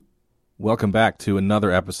Welcome back to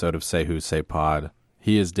another episode of Say Who, Say Pod.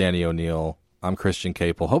 He is Danny O'Neill. I'm Christian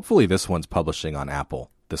Capel. Hopefully this one's publishing on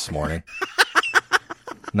Apple this morning.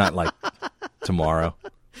 Not like tomorrow.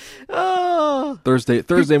 Oh.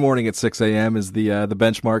 Thursday morning at 6 a.m. is the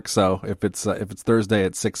benchmark. So if it's Thursday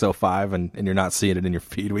at 6:05 and you're not seeing it in your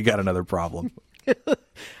feed, we got another problem.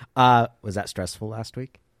 Was that stressful last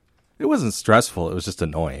week? It wasn't stressful. It was just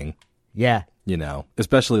annoying. Yeah. You know,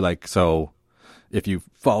 especially if you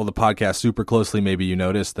follow the podcast super closely, maybe you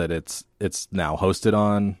noticed that it's now hosted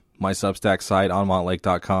on my Substack site on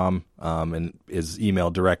montlake.com and is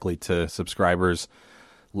emailed directly to subscribers.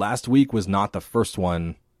 Last week was not the first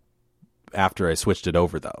one after I switched it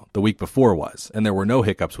over, though. The week before was, and there were no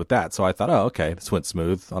hiccups with that. So I thought, oh, okay, this went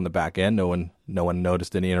smooth on the back end. No one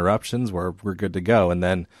noticed any interruptions. We're good to go. And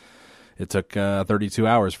then it took 32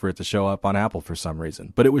 hours for it to show up on Apple for some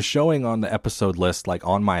reason. But it was showing on the episode list, like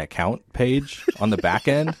on my account page on the back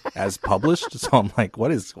end as published. So I'm like,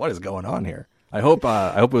 what is going on here? I hope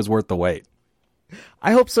it was worth the wait.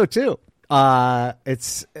 I hope so too.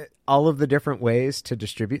 It's all of the different ways to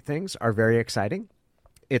distribute things are very exciting.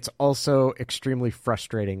 It's also extremely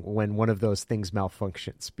frustrating when one of those things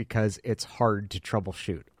malfunctions because it's hard to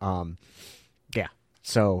troubleshoot.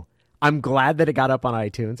 So I'm glad that it got up on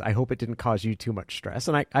iTunes. I hope it didn't cause you too much stress,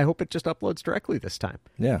 and I hope it just uploads directly this time.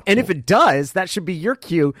 Yeah. And if it does, that should be your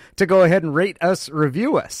cue to go ahead and rate us,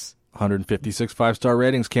 review us. 156 5-star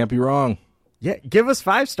ratings, can't be wrong. Yeah, give us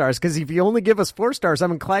 5 stars, because if you only give us 4 stars,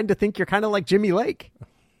 I'm inclined to think you're kind of like Jimmy Lake.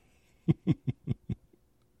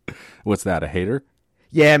 What's that, a hater?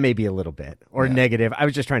 Yeah, maybe a little bit, or negative. I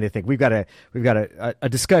was just trying to think. We've got a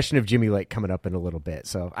discussion of Jimmy Lake coming up in a little bit.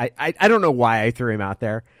 So I don't know why I threw him out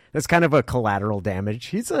there. That's kind of a collateral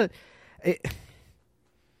damage. It'll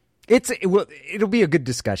be a good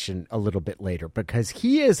discussion a little bit later because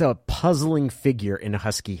he is a puzzling figure in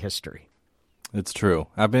Husky history. It's true.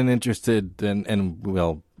 I've been interested in, and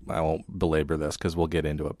well, I won't belabor this because we'll get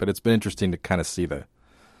into it, but it's been interesting to kind of see the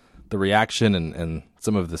reaction and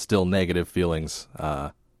some of the still negative feelings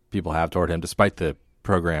people have toward him, despite the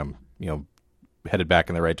program, headed back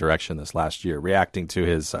in the right direction this last year, reacting to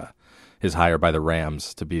his hire by the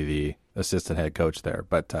Rams to be the assistant head coach there.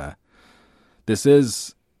 But this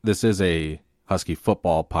is a Husky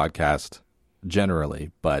football podcast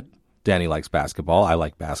generally, but Danny likes basketball. I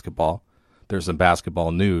like basketball. There's some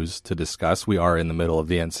basketball news to discuss. We are in the middle of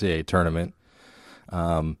the NCAA tournament.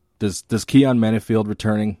 Does Keon Mennefield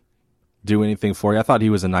returning do anything for you? I thought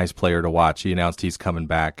he was a nice player to watch. He announced he's coming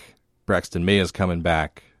back. Braxton Maya's coming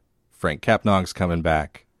back. Frank Kapnong's coming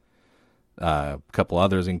back. A couple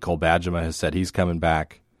others, and Cole Badgema has said he's coming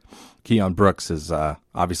back. Keon Brooks is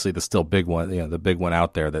obviously the still big one, the big one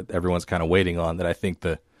out there that everyone's kind of waiting on, that I think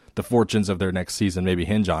the fortunes of their next season maybe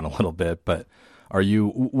hinge on a little bit. But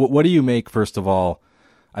what do you make, first of all?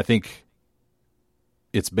 I think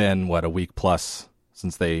it's been, a week plus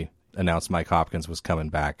since they announced Mike Hopkins was coming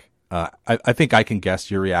back. I think I can guess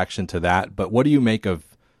your reaction to that, but what do you make of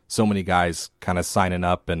so many guys kind of signing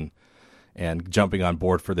up and jumping on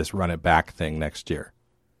board for this run it back thing next year?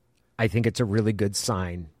 I think it's a really good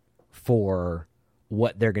sign for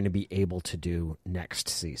what they're going to be able to do next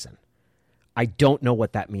season. I don't know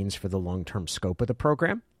what that means for the long-term scope of the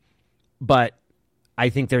program, but I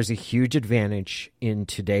think there's a huge advantage in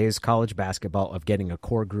today's college basketball of getting a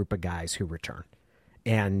core group of guys who return.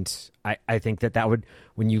 And I think that would,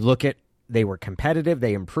 when you look at, they were competitive,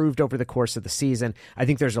 they improved over the course of the season. I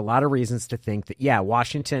think there's a lot of reasons to think that,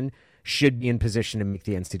 Washington should be in position to make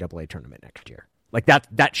the NCAA tournament next year. Like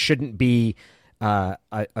that shouldn't be a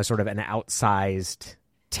sort of an outsized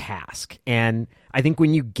task. And I think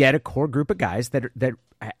when you get a core group of guys that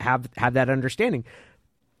have that understanding,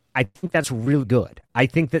 I think that's really good. I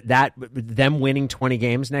think that them winning 20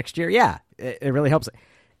 games next year, it really helps.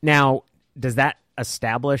 Now, does that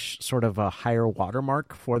establish sort of a higher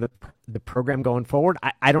watermark for the program going forward?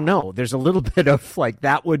 I don't know. There's a little bit of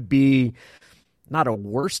that would be not a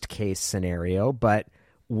worst case scenario, but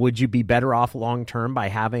would you be better off long term by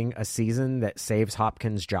having a season that saves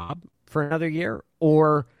Hopkins' job for another year,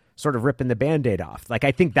 or sort of ripping the Band-Aid off?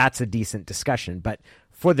 I think that's a decent discussion, but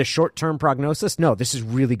for the short term prognosis, no, this is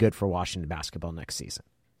really good for Washington basketball next season.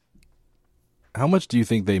 How much do you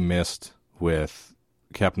think they missed with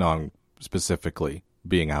Kapnong specifically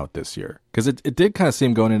being out this year? Because it did kind of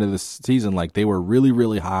seem going into this season like they were really,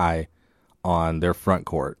 really high on their front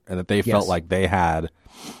court, and that they felt like they had,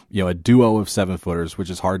 a duo of 7-footers, which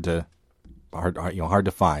is hard to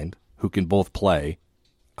find, who can both play.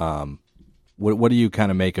 What do you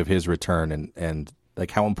kind of make of his return, and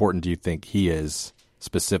how important do you think he is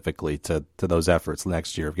specifically to those efforts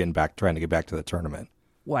next year of trying to get back to the tournament?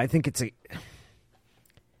 Well, I think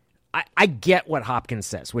I get what Hopkins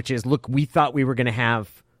says, which is, look, we thought we were going to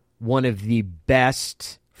have one of the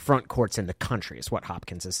best front courts in the country, is what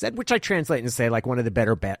Hopkins has said, which I translate and say like one of the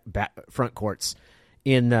better front courts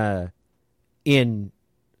in the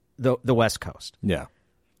West Coast. Yeah.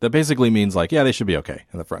 That basically means like, yeah, they should be okay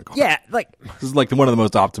in the front court. Yeah, like this is like one of the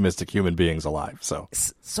most optimistic human beings alive. So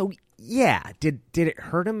yeah, did it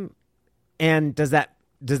hurt him? And does that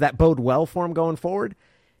bode well for him going forward?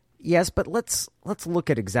 Yes, but let's look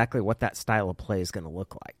at exactly what that style of play is going to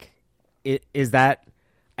look like.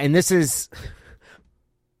 And this is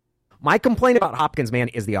my complaint about Hopkins, man,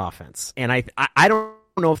 is the offense. And I don't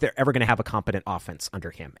know if they're ever going to have a competent offense under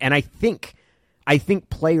him. And I think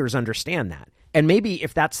players understand that. And maybe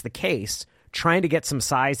if that's the case, trying to get some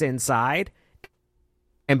size inside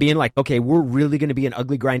and being like, okay, we're really going to be an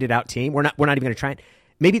ugly, grinded out team. We're not even going to try it.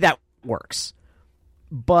 Maybe that works.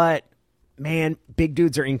 But man, big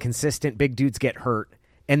dudes are inconsistent. Big dudes get hurt.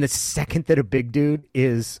 And the second that a big dude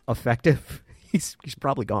is effective, he's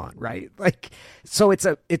probably gone, right? Like, so it's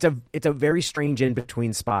a very strange in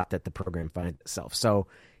between spot that the program finds itself. So,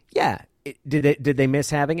 yeah, did they miss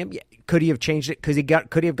having him? Yeah. Could he have changed it? Could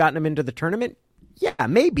he have gotten him into the tournament? Yeah,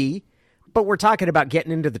 maybe. But we're talking about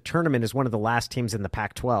getting into the tournament as one of the last teams in the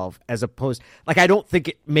Pac-12, as opposed, like, I don't think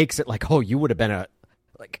it makes it like, oh, you would have been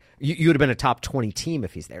you would have been a top 20 team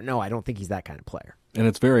if he's there. No, I don't think he's that kind of player. And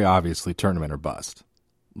it's very obviously tournament or bust.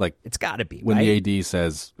 Like, it's got to be, when right? the AD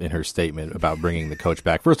says in her statement about bringing the coach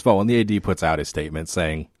back. First of all, when the AD puts out his statement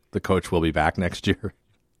saying the coach will be back next year,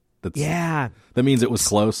 that means it was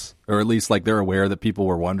close, or at least like they're aware that people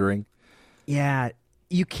were wondering. Yeah,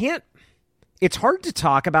 you can't. It's hard to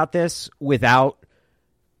talk about this without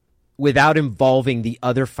involving the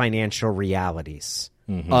other financial realities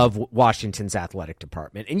of Washington's athletic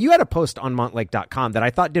department. And you had a post on Montlake.com that I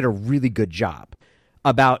thought did a really good job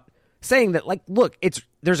about saying that, like, look,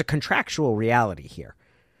 there's a contractual reality here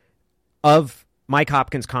of Mike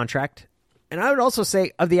Hopkins' contract, and I would also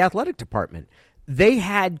say of the athletic department. They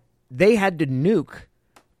had to nuke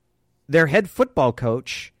their head football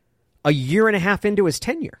coach a year and a half into his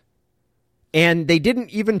tenure. And they didn't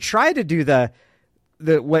even try to do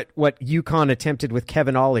what UConn attempted with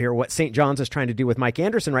Kevin Ollie, or what St. John's is trying to do with Mike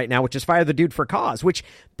Anderson right now, which is fire the dude for cause, which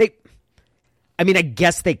I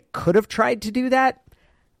guess they could have tried to do that.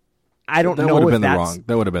 I don't know if that would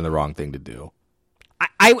have been the wrong thing to do.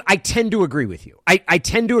 I tend to agree with you. I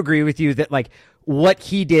tend to agree with you that, like, what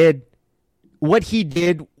he did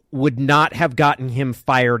would not have gotten him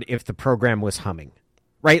fired if the program was humming,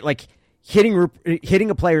 right? Like, hitting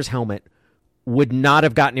a player's helmet would not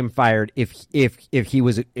have gotten him fired if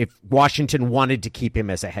Washington wanted to keep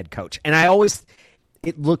him as a head coach. And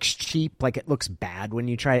it looks cheap, like it looks bad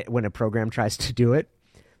when a program tries to do it.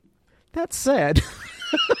 That said,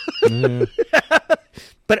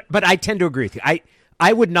 but I tend to agree with you.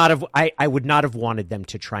 I would not have wanted them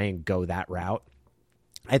to try and go that route.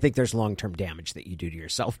 I think there's long-term damage that you do to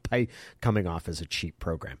yourself by coming off as a cheap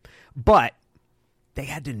program. But they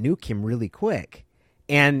had to nuke him really quick.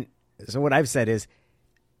 And so what I've said is,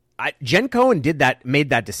 Jen Cohen made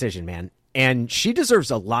that decision, man. And she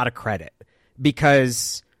deserves a lot of credit,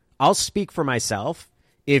 because I'll speak for myself.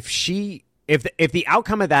 If the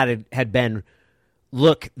outcome of that had been,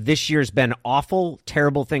 look, this year's been awful,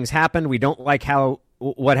 terrible things happened. We don't like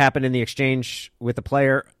what happened in the exchange with the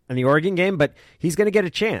player in the Oregon game, but he's going to get a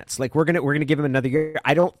chance. Like, we're going to give him another year.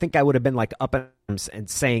 I don't think I would have been like up and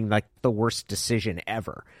saying like the worst decision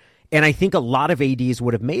ever. And I think a lot of ADs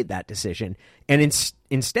would have made that decision. And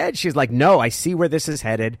instead, she's like, no, I see where this is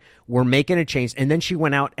headed. We're making a change. And then she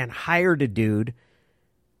went out and hired a dude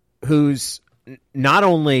who's not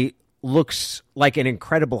only looks like an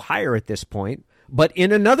incredible hire at this point, but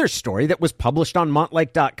in another story that was published on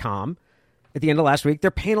Montlake.com at the end of last week, they're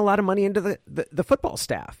paying a lot of money into the football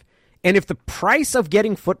staff. And if the price of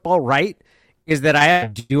getting football right is that I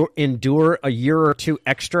have to endure a year or two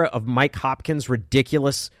extra of Mike Hopkins'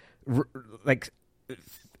 ridiculous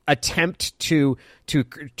attempt to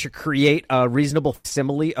create a reasonable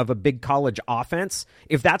simile of a big college offense,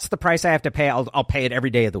 if that's the price I have to pay, I'll pay it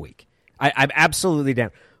every day of the week. I'm absolutely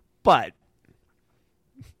down. But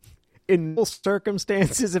in most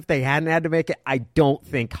circumstances, if they hadn't had to make it, I don't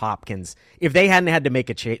think Hopkins, if they hadn't had to make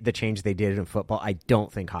the change they did in football, I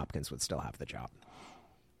don't think Hopkins would still have the job.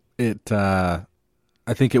 I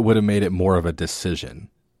think it would have made it more of a decision.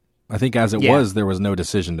 I think as it was, there was no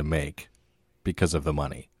decision to make because of the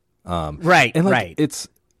money. Right, and right. It's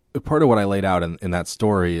part of what I laid out in that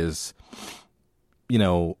story is,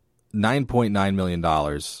 $9.9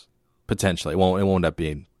 million potentially. It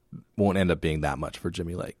won't end up being that much for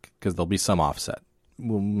Jimmy Lake, because there'll be some offset.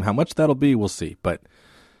 How much that'll be, we'll see. But,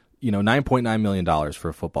 $9.9 million for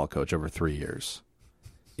a football coach over 3 years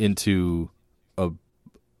into a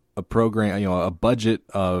program, a budget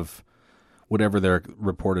of whatever their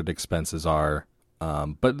reported expenses are.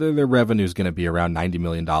 But their revenue is going to be around $90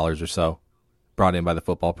 million or so brought in by the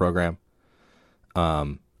football program.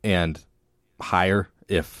 And higher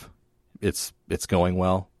if it's going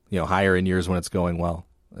well, higher in years when it's going well.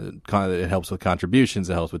 It helps with contributions.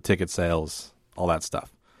 It helps with ticket sales, all that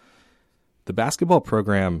stuff. The basketball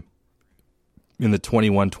program in the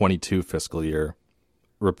 21-22 fiscal year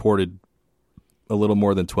reported a little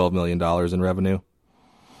more than $12 million in revenue.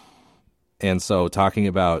 And so talking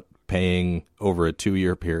about paying over a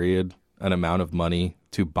 2-year period an amount of money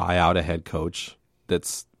to buy out a head coach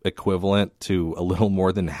that's equivalent to a little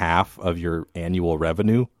more than half of your annual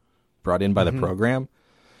revenue brought in by the program,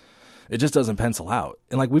 it just doesn't pencil out.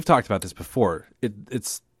 And like we've talked about this before,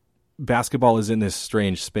 it's basketball is in this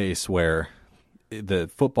strange space where the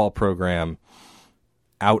football program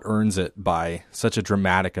out earns it by such a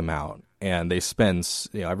dramatic amount. And they spend,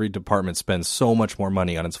 every department spends so much more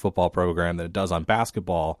money on its football program than it does on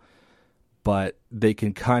basketball, but they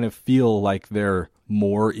can kind of feel like they're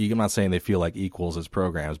more, I'm not saying they feel like equals as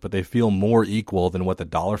programs, but they feel more equal than what the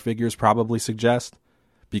dollar figures probably suggest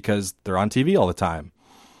because they're on TV all the time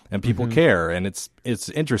and people care and it's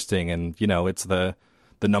interesting and, it's the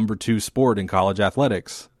number 2 sport in college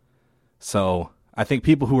athletics. So I think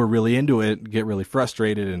people who are really into it get really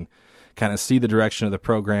frustrated and kind of see the direction of the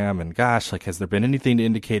program and gosh, like, has there been anything to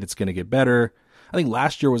indicate it's going to get better? I think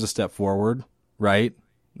last year was a step forward, right?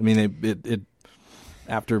 I mean, it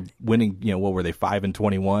after winning, what were they,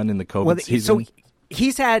 5-21 in the COVID season? So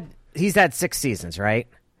he's had 6 seasons, right?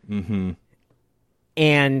 Mm-hmm.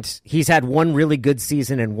 And he's had one really good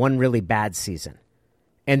season and one really bad season.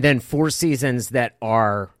 And then 4 seasons that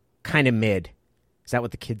are kind of mid. Is that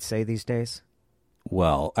what the kids say these days?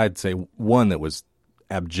 Well, I'd say one that was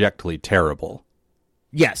abjectly terrible.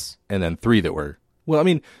 Yes. And then 3 that were,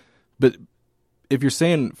 but if you're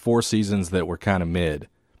saying 4 seasons that were kind of mid,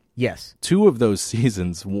 yes, 2 of those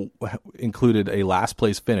seasons included a last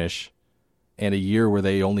place finish and a year where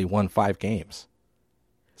they only won 5 games.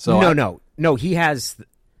 So no, he has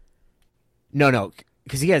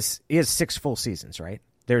because he has 6 full seasons, right?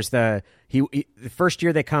 There's the first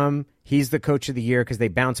year they come, he's the coach of the year because they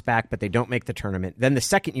bounce back, but they don't make the tournament. Then the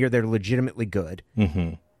second year they're legitimately good,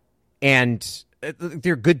 and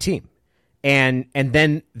they're a good team. And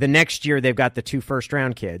then the next year they've got the 2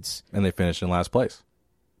 first-round kids, and they finished in last place.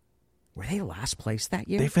 Were they last place that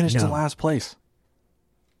year? They finished in last place.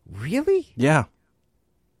 Really? Yeah,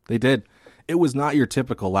 they did. It was not your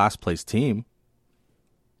typical last place team,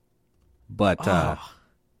 but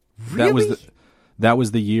really? That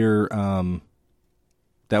was the year.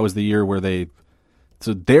 That was the year where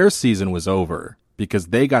so their season was over because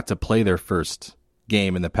they got to play their first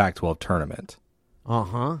game in the Pac-12 tournament.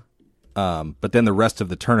 But then the rest of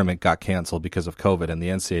the tournament got canceled because of COVID, and the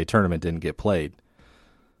NCAA tournament didn't get played.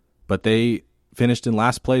 But they finished in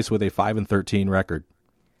last place with a 5-13 record.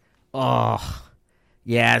 Oh,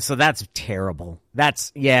 yeah. So that's terrible.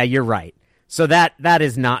 You're right. So that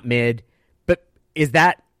is not mid, but is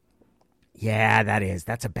that? Yeah, that is.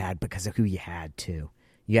 That's a bad because of who you had too.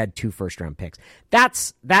 You had 2 first-round picks.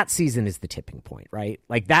 That season is the tipping point, right?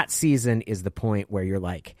 Like that season is the point where you're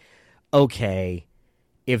like, okay,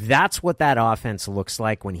 if that's what that offense looks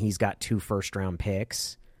like when he's got 2 first-round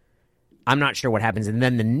picks, I'm not sure what happens. And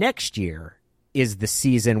then the next year is the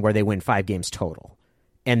season where they win 5 games total.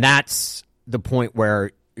 And that's the point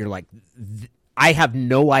where you're like, I have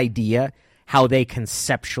no idea how they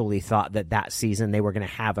conceptually thought that season they were going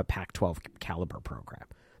to have a Pac-12 caliber program.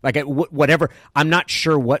 Like whatever, I'm not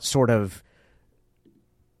sure what sort of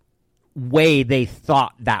way they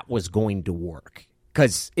thought that was going to work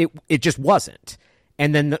because it just wasn't.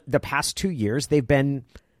 And then the past 2 years they've been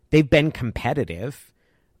competitive,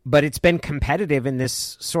 but it's been competitive in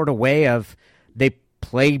this sort of way of they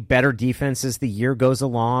play better defense as the year goes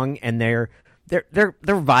along, and they're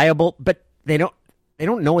viable, but they don't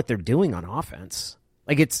know what they're doing on offense.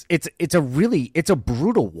 Like it's a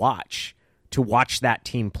brutal watch to watch that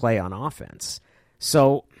team play on offense.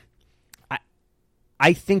 So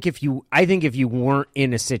I think if you weren't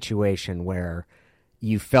in a situation where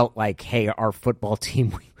you felt like, hey, our football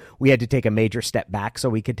team, we had to take a major step back so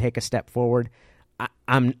we could take a step forward,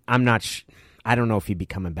 I'm not. I don't know if he'd be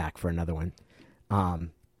coming back for another one.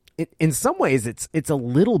 In some ways, it's a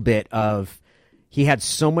little bit of he had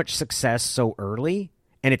so much success so early,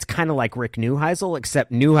 and it's kind of like Rick Neuheisel,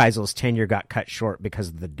 except Neuheisel's tenure got cut short because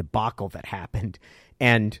of the debacle that happened,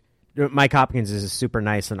 and Mike Hopkins is a super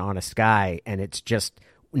nice and honest guy, and it's just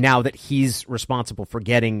now that he's responsible for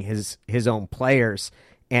getting his own players,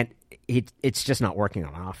 and it's just not working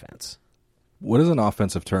on offense. What does an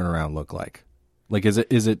offensive turnaround look like? Like, is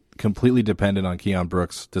it completely dependent on Keon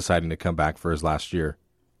Brooks deciding to come back for his last year?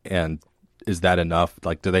 And is that enough?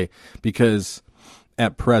 Like, because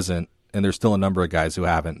at present, and there's still a number of guys who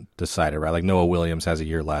haven't decided, right? Like Noah Williams has a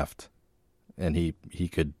year left, and he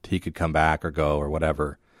could come back or go or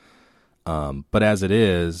whatever. But as it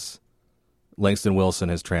is, Langston Wilson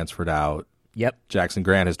has transferred out. Yep. Jackson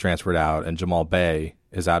Grant has transferred out, and Jamal Bay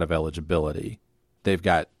is out of eligibility. They've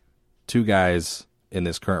got two guys in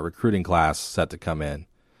this current recruiting class set to come in,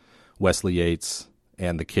 Wesley Yates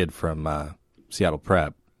and the kid from Seattle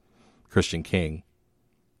Prep, Christian King.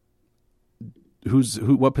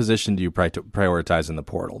 What position do you prioritize in the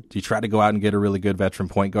portal? Do you try to go out and get a really good veteran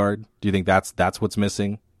point guard? Do you think that's what's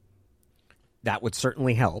missing? That would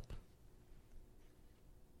certainly help.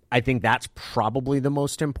 I think that's probably the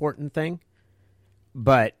most important thing.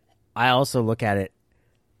 But I also look at it,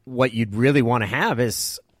 what you'd really want to have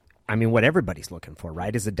is, I mean, what everybody's looking for,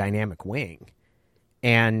 right, is a dynamic wing.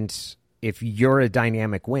 And if you're a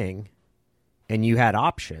dynamic wing and you had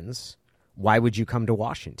options, why would you come to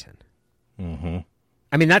Washington? Mm-hmm.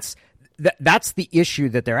 I mean, that's the issue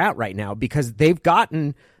that they're at right now, because they've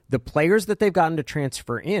gotten the players that they've gotten to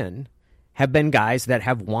transfer in have been guys that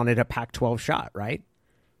have wanted a Pac-12 shot, right?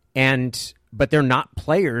 But they're not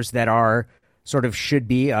players that are sort of should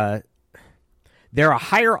be they're a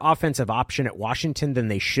higher offensive option at Washington than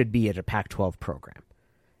they should be at a Pac-12 program.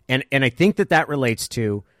 And I think that relates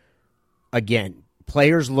to, again,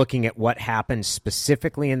 players looking at what happened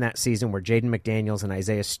specifically in that season where Jaden McDaniels and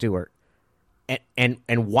Isaiah Stewart, and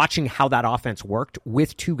watching how that offense worked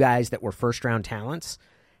with two guys that were first-round talents,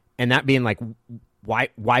 and that being like, why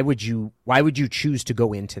would you choose to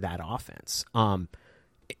go into that offense?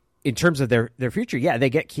 In terms of their future, yeah, they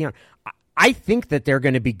get Keon. I think that they're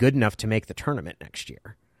going to be good enough to make the tournament next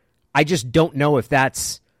year. I just don't know if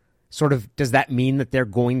that's sort of, does that mean that they're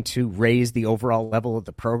going to raise the overall level of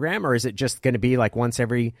the program, or is it just going to be like once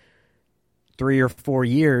every 3 or 4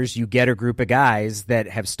 years you get a group of guys that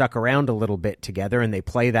have stuck around a little bit together and they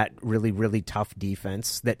play that really, really tough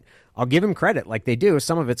defense that I'll give them credit like they do.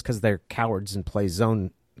 Some of it's because they're cowards and play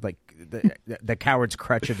zone, like the coward's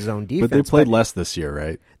crutch of zone defense. But they played less this year,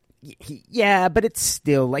 right? Yeah, but it's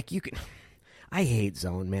still like you can. I hate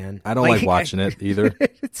zone, man. I don't like watching it either.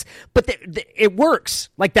 But it works.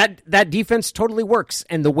 Like that defense totally works,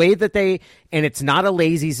 and the way that and it's not a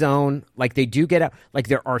lazy zone. Like they do get out. Like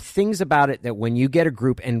there are things about it that when you get a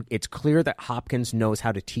group, and it's clear that Hopkins knows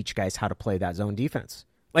how to teach guys how to play that zone defense.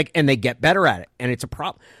 Like, and they get better at it, and it's a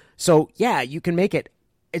problem. So yeah, you can make it.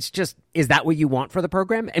 It's just, is that what you want for the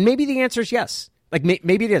program? And maybe the answer is yes. Like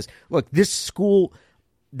maybe it is. Look, this school,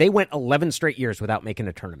 they went 11 straight years without making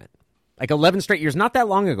a tournament. Like 11 straight years, not that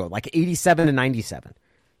long ago, like 87 and 97.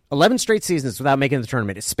 11 straight seasons without making the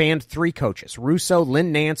tournament. It spanned 3 coaches, Russo,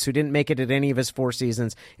 Lynn Nance, who didn't make it at any of his 4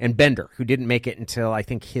 seasons, and Bender, who didn't make it until, I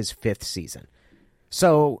think, his 5th season.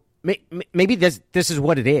 So maybe this is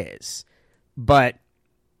what it is, but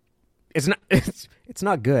it's not, it's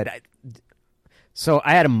not good. So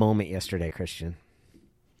I had a moment yesterday, Christian.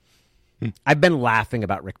 I've been laughing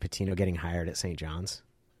about Rick Pitino getting hired at St. John's.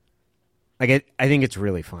 Like, I think it's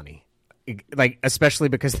really funny. Like, especially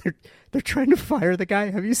because they're trying to fire the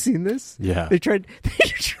guy. Have you seen this? Yeah. They tried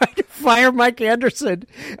to fire Mike Anderson.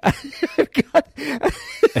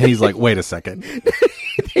 And he's like, wait a second.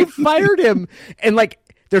 They fired him. And like,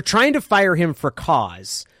 they're trying to fire him for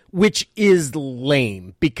cause, which is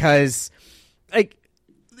lame because, like,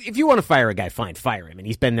 if you want to fire a guy, fine, fire him. And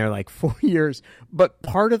he's been there like 4 years. But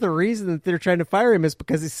part of the reason that they're trying to fire him is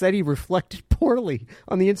because he said he reflected poorly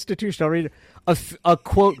on the institution. I'll read it. A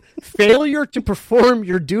quote, failure to perform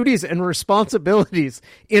your duties and responsibilities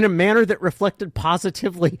in a manner that reflected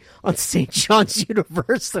positively on St. John's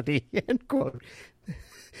University, end quote.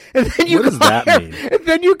 And then what does that mean? And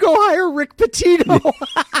then you go hire Rick Pitino.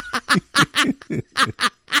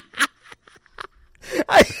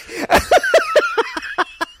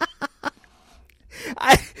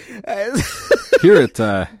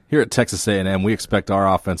 Here at Texas A&M, we expect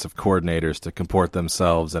our offensive coordinators to comport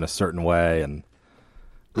themselves in a certain way. And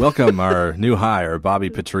welcome our new hire, Bobby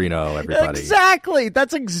Petrino, everybody. Exactly.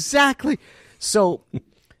 That's exactly. So,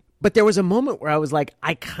 but there was a moment where I was like,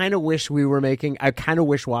 I kind of wish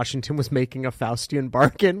Washington was making a Faustian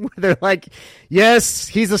bargain where they're like, yes,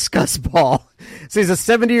 he's a scuzzball. So he's a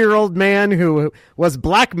 70-year-old man who was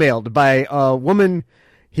blackmailed by a woman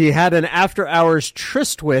he had an after-hours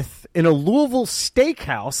tryst with in a Louisville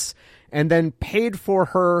steakhouse, and then paid for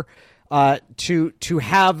her to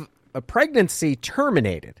have a pregnancy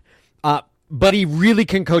terminated. But he really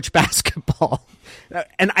can coach basketball.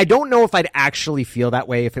 And I don't know if I'd actually feel that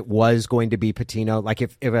way if it was going to be Pitino. Like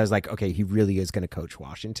if I was like, okay, he really is going to coach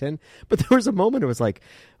Washington. But there was a moment it was like,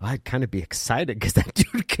 well, I'd kind of be excited because that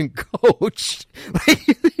dude can coach. Like,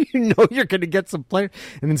 you're going to get some players.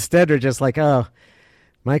 And instead they're just like, oh,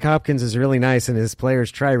 Mike Hopkins is really nice and his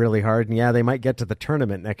players try really hard. And yeah, they might get to the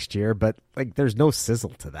tournament next year, but like there's no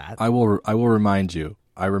sizzle to that. I will remind you,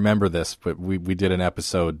 I remember this, but we did an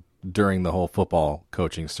episode during the whole football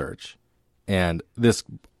coaching search. And this,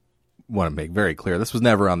 want to make very clear, this was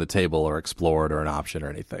never on the table or explored or an option or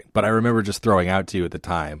anything. But I remember just throwing out to you at the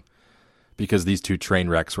time, because these two train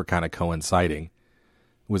wrecks were kind of coinciding,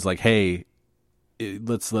 was like, hey,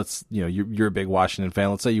 let's you're a big Washington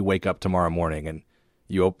fan. Let's say you wake up tomorrow morning and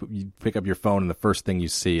you pick up your phone and the first thing you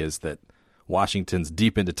see is that Washington's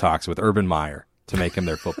deep into talks with Urban Meyer to make him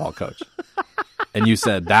their football coach. And you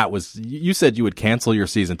said you said you would cancel your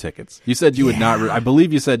season tickets. You said you would not. I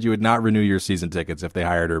believe you said you would not renew your season tickets if they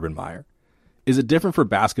hired Urban Meyer. Is it different for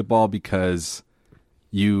basketball because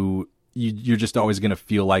you're just always going to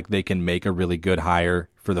feel like they can make a really good hire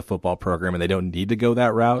for the football program and they don't need to go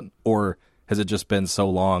that route? Or has it just been so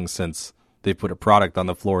long since they put a product on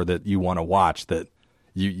the floor that you want to watch that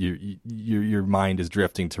your mind is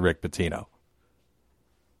drifting to Rick Pitino?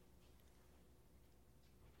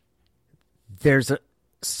 There's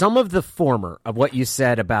some of the former of what you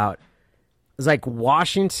said about, it's like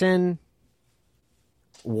Washington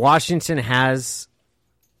has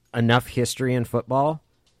enough history in football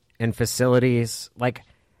and facilities. Like,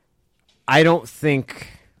 I don't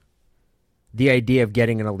think the idea of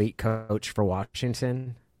getting an elite coach for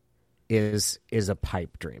Washington is a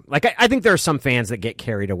pipe dream. Like, I think there are some fans that get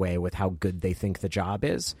carried away with how good they think the job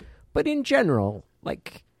is, but in general,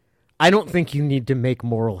 like, I don't think you need to make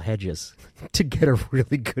moral hedges to get a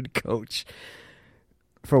really good coach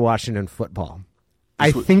for Washington football.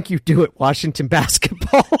 I think you do it Washington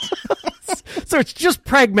basketball. So it's just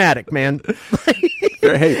pragmatic, man.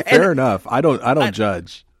 Hey, fair enough. I don't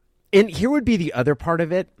judge. And here would be the other part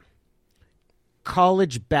of it.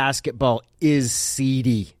 College basketball is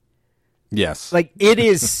seedy. Yes. Like it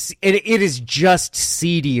is just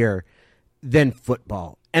seedier than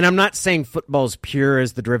football. And I'm not saying football's pure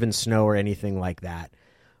as the driven snow or anything like that,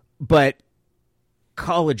 but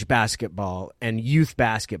college basketball and youth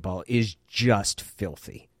basketball is just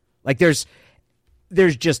filthy. Like there's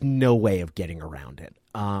just no way of getting around it.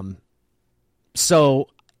 So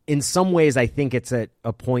in some ways, I think it's at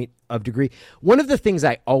a point of degree. One of the things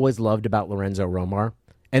I always loved about Lorenzo Romar,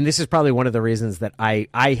 and this is probably one of the reasons that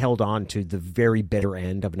I held on to the very bitter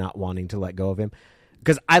end of not wanting to let go of him,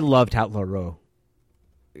 because I loved how LaRoe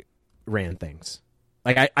ran things.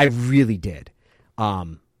 Like I really did.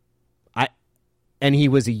 And he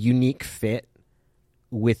was a unique fit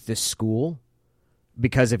with the school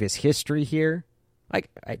because of his history here. Like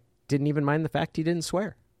I didn't even mind the fact he didn't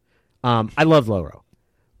swear. I love LaRoe,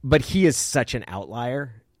 but he is such an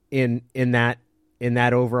outlier in that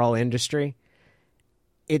overall industry.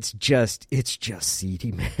 It's just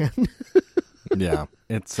seedy, man. Yeah,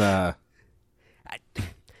 it's the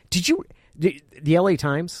LA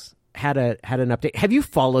Times had an update. Have you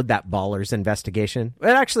followed that Ballers investigation? It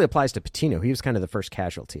actually applies to Pitino. He was kind of the first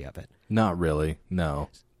casualty of it. Not really, no.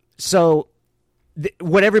 So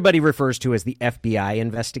what everybody refers to as the FBI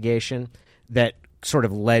investigation that sort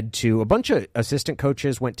of led to a bunch of assistant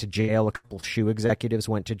coaches went to jail, a couple shoe executives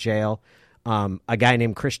went to jail, a guy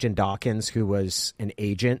named Christian Dawkins, who was an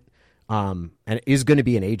agent and is going to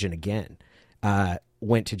be an agent again,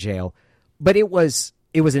 went to jail. But it was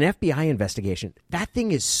an FBI investigation. That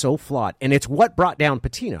thing is so flawed, and it's what brought down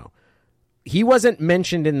Pitino. He wasn't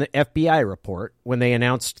mentioned in the FBI report when they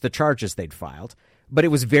announced the charges they'd filed, but it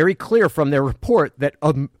was very clear from their report that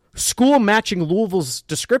a school matching Louisville's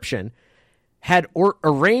description had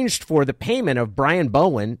arranged for the payment of Brian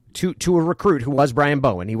Bowen to a recruit who was Brian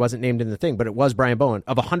Bowen. He wasn't named in the thing, but it was Brian Bowen,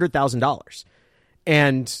 of $100,000.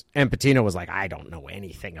 And Pitino was like, I don't know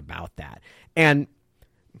anything about that. And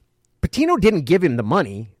Pitino didn't give him the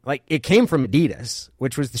money. Like, it came from Adidas,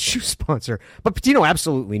 which was the shoe sponsor. But Pitino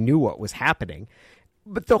absolutely knew what was happening.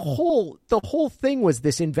 But the whole thing was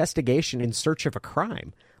this investigation in search of a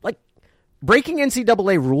crime. Like, breaking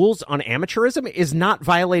NCAA rules on amateurism is not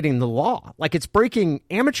violating the law. Like, it's breaking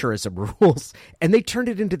amateurism rules. And they turned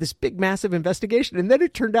it into this big, massive investigation. And then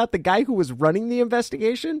it turned out the guy who was running the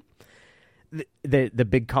investigation, the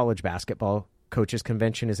big college basketball coaches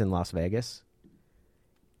convention is in Las Vegas.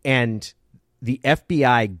 And the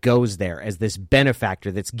FBI goes there as this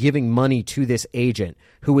benefactor that's giving money to this agent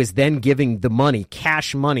who is then giving the money,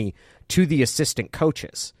 cash money, to the assistant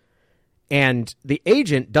coaches. And the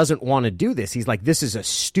agent doesn't want to do this. He's like, this is a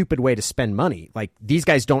stupid way to spend money. Like, these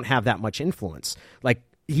guys don't have that much influence. Like,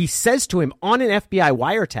 he says to him on an FBI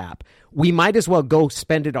wiretap, we might as well go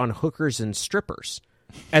spend it on hookers and strippers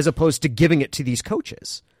as opposed to giving it to these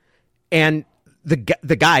coaches. And the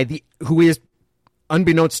guy who is,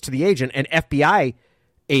 unbeknownst to the agent, an FBI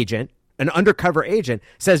agent, an undercover agent,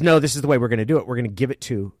 says, no, this is the way we're going to do it. We're going to give it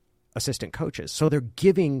to assistant coaches. So they're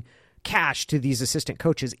giving cash to these assistant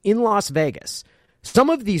coaches in Las Vegas. Some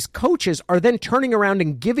of these coaches are then turning around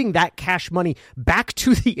and giving that cash money back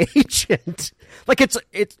to the agent. Like, it's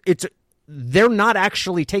they're not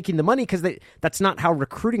actually taking the money because that's not how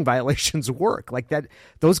recruiting violations work. Like, that,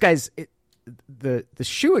 those guys, the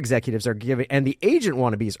shoe executives are giving, and the agent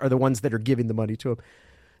wannabes are the ones that are giving the money to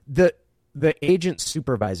them. The agent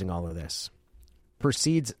supervising all of this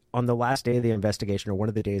proceeds on the last day of the investigation, or one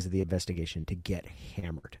of the days of the investigation, to get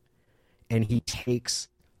hammered. And he takes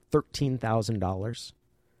 $13,000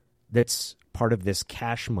 that's part of this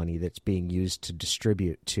cash money that's being used to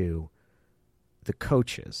distribute to the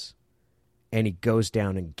coaches, and he goes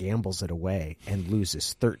down and gambles it away and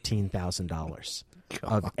loses $13,000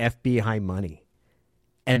 of FBI money,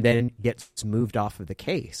 and then gets moved off of the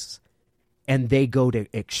case. And they go to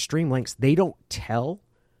extreme lengths. They don't tell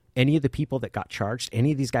any of the people that got charged,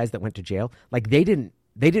 any of these guys that went to jail. Like, they didn't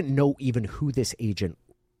know even who this agent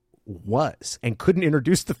was, and couldn't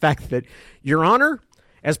introduce the fact that, Your Honor,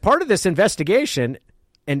 as part of this investigation.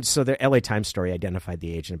 And so the LA Times story identified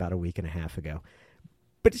the agent about a week and a half ago.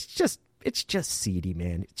 But it's just seedy,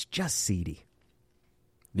 man. It's just seedy.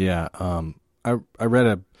 Yeah. I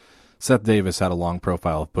read Seth Davis had a long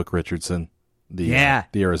profile of Book Richardson, the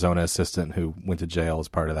Arizona assistant who went to jail as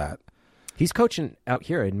part of that. He's coaching out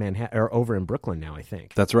here in Manhattan, or over in Brooklyn now, I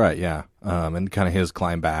think. That's right. Yeah. And kind of his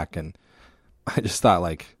climb back. And I just thought,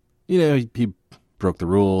 like, he broke the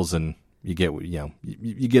rules, and you get,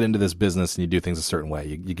 you get into this business and you do things a certain way.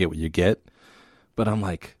 You get what you get. But I'm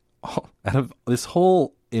like, out of this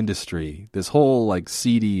whole industry, this whole, like,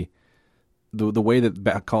 seedy, the way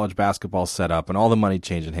that college basketball's set up, and all the money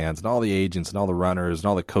changing hands, and all the agents and all the runners and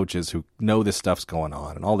all the coaches who know this stuff's going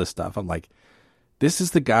on and all this stuff, I'm like, this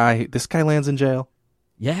is the guy. This guy lands in jail.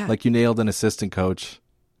 Yeah, like, you nailed an assistant coach.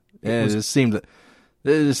 It just seemed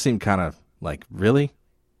kind of like, really.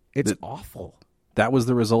 It's awful. That was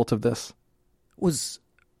the result of this. It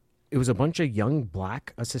was a bunch of young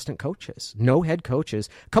black assistant coaches, no head coaches.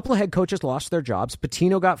 A couple of head coaches lost their jobs.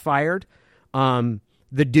 Patino got fired.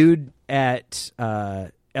 The dude at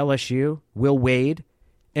LSU, Will Wade,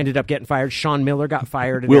 ended up getting fired. Sean Miller got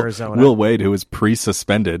fired in Arizona. Will Wade, who was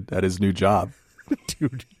pre-suspended at his new job.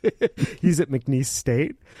 Dude, he's at McNeese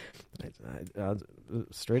State. I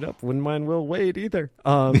straight up wouldn't mind Will Wade either.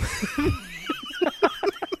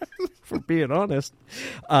 For being honest.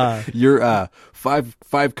 Your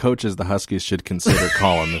five coaches the Huskies should consider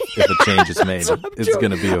calling if a change is made. It's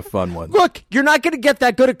going to be a fun one. Look, you're not going to get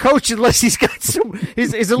that good a coach unless he's got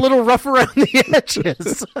he's a little rough around the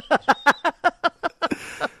edges.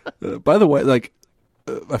 By the way, like,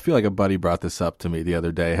 I feel like a buddy brought this up to me the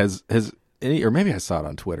other day. Has any, or maybe I saw it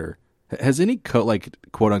on Twitter, has any like,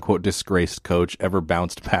 quote unquote disgraced coach ever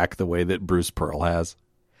bounced back the way that Bruce Pearl has?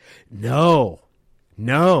 No.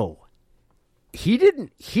 He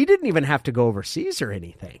didn't even have to go overseas or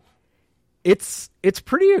anything. It's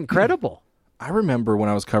pretty incredible. I remember when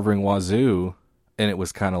I was covering Wazoo, and it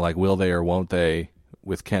was kind of like, will they or won't they,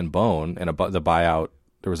 with Ken Bone, and the buyout.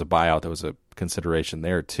 There was a buyout that was a consideration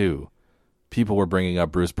there too. People were bringing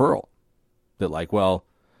up Bruce Pearl, that, like, well,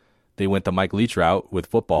 they went the Mike Leach route with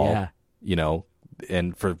football,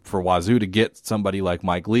 and for Wazoo to get somebody like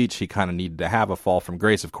Mike Leach, he kind of needed to have a fall from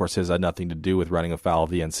grace. Of course, his had nothing to do with running afoul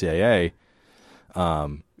of the NCAA.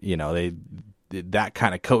 That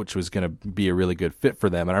kind of coach was going to be a really good fit for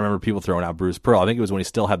them. And I remember people throwing out Bruce Pearl. I think it was when he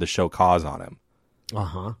still had the show cause on him.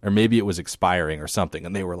 Uh-huh. Or maybe it was expiring or something.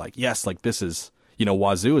 And they were like, yes, like, this is,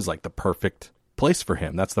 Wazoo is like the perfect place for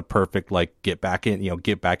him. That's the perfect, like, get back in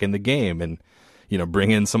the game and,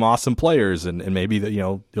 bring in some awesome players. And maybe that,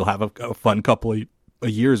 you'll have a fun couple of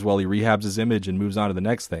years while he rehabs his image and moves on to the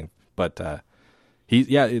next thing. But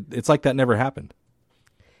it's like that never happened.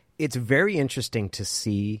 It's very interesting to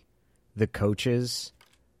see the coaches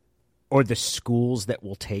or the schools that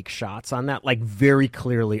will take shots on that. Like, very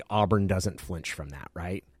clearly, Auburn doesn't flinch from that,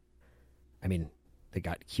 right? I mean, they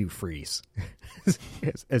got Hugh Freeze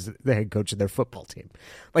as the head coach of their football team.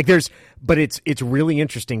 Like, but it's really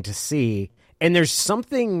interesting to see. And there's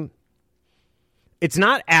something, it's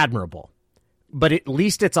not admirable, but at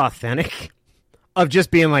least it's authentic of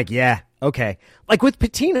just being like, yeah, okay. Like with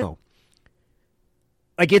Pitino,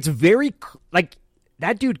 like it's very like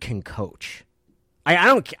that dude can coach. I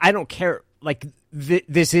don't care. Like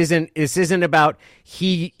this isn't about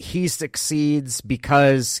he succeeds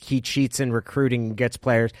because he cheats in recruiting and gets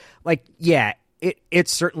players. Like, yeah, it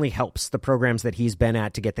certainly helps the programs that he's been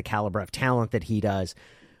at to get the caliber of talent that he does.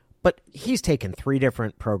 But he's taken 3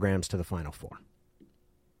 different programs to the Final Four.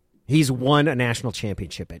 He's won a national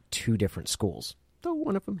championship at 2 different schools, though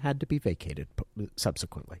one of them had to be vacated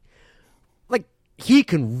subsequently. Like, he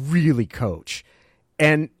can really coach.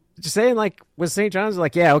 And just saying, like, with St. John's,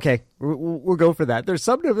 like, yeah, okay, we'll go for that. There's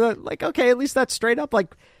something that, like, okay, at least that's straight up,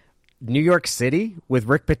 like, New York City with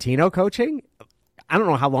Rick Pitino coaching. I don't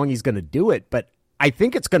know how long he's going to do it, but I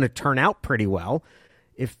think it's going to turn out pretty well.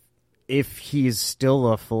 If he's still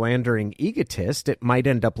a philandering egotist, it might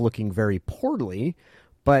end up looking very poorly.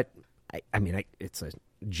 But, I mean, it's a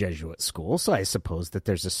Jesuit school, so I suppose that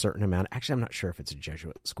there's a certain amount. Actually, I'm not sure if it's a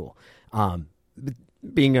Jesuit school.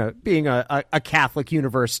 Being a Catholic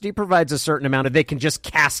university provides a certain amount of, they can just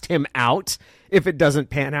cast him out if it doesn't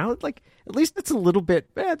pan out. Like, at least it's a little bit,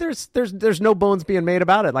 there's no bones being made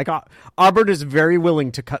about it. Like, Auburn is very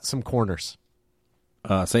willing to cut some corners.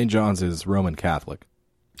 St. John's is Roman Catholic.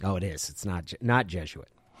 Oh, it is. It's not Jesuit.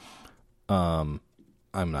 I'm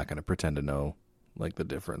not going to pretend to know like the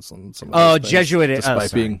difference on some of those things, Jesuit,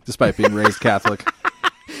 despite being raised Catholic.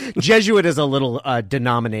 Jesuit is a little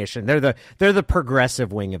denomination. They're the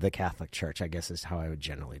progressive wing of the Catholic Church, I guess is how I would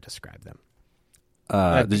generally describe them.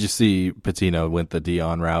 Did you see Pitino went the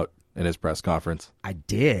Dion route in his press conference? I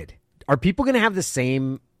did. Are people going to have the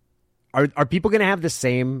same? Are people going to have the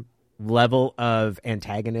same level of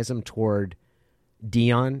antagonism toward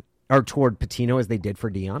Dion or toward Pitino as they did for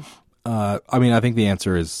Dion? I mean, I think the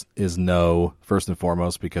answer is no, first and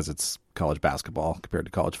foremost, because it's college basketball compared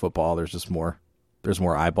to college football. There's just more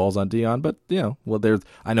eyeballs on Dion, but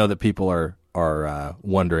I know that people are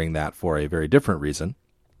wondering that for a very different reason,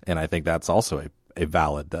 and I think that's also a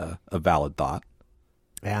valid thought.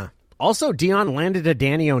 Yeah. Also, Dion landed a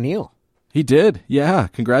Danny O'Neal. He did. Yeah.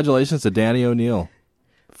 Congratulations to Danny O'Neal,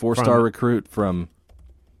 4-star recruit from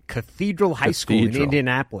Cathedral High School in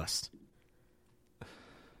Indianapolis.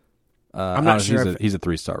 I'm not sure. He's a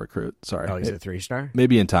 3-star recruit. Sorry. Oh, he's a 3-star?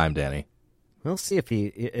 Maybe in time, Danny. We'll see if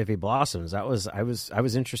he blossoms. I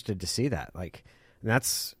was interested to see that. Like,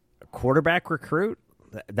 that's a quarterback recruit.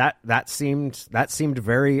 That seemed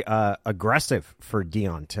very aggressive for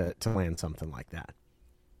Dion to land something like that.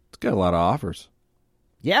 It's got a lot of offers.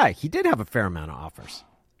 Yeah, he did have a fair amount of offers.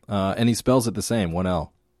 And he spells it the same, 1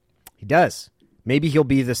 L. He does. Maybe he'll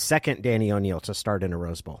be the second Danny O'Neal to start in a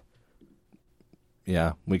Rose Bowl.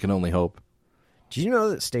 Yeah, we can only hope. Do you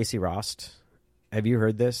know that Stacey Rost? Have you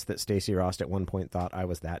heard this? That Stacey Rost at one point thought I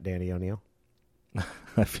was that Danny O'Neal?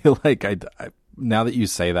 I feel like I now that you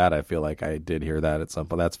say that, I feel like I did hear that at some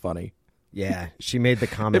point. That's funny. Yeah, she made the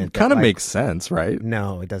comment. It kind of makes sense, right?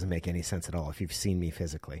 No, it doesn't make any sense at all if you've seen me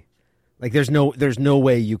physically. Like, there's no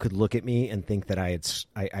way you could look at me and think that I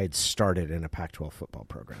had started in a Pac-12 football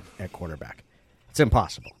program at quarterback. It's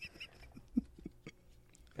impossible.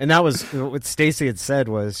 And that was what Stacey had said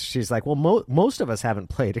was, she's like, well, most of us haven't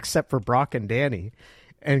played except for Brock and Danny.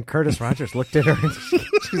 And Curtis Rogers looked at her and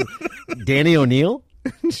she's like, Danny O'Neal?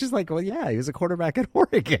 And she's like, well, yeah, he was a quarterback at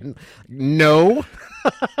Oregon. No.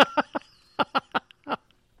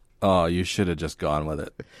 Oh, you should have just gone with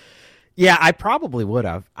it. Yeah, I probably would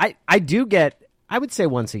have. I would say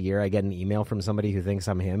once a year I get an email from somebody who thinks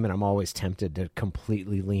I'm him, and I'm always tempted to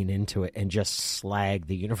completely lean into it and just slag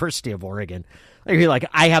the University of Oregon. Like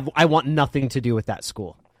I want nothing to do with that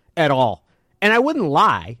school at all. And I wouldn't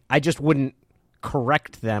lie. I just wouldn't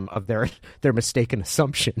correct them of their mistaken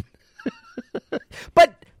assumption.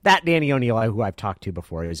 But that Danny O'Neal, who I've talked to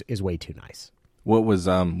before, is way too nice. What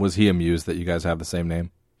was he amused that you guys have the same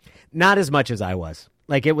name? Not as much as I was.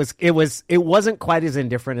 Like, it wasn't quite as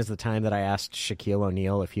indifferent as the time that I asked Shaquille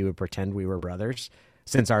O'Neal if he would pretend we were brothers,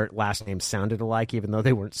 since our last names sounded alike, even though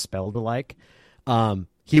they weren't spelled alike.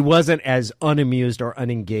 He wasn't as unamused or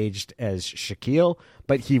unengaged as Shaquille,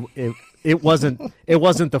 but it wasn't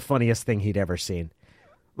the funniest thing he'd ever seen.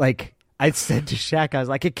 Like, I said to Shaq, I was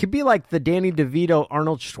like, it could be like the Danny DeVito,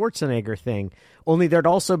 Arnold Schwarzenegger thing, only there'd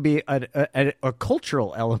also be a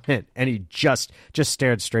cultural element. And he just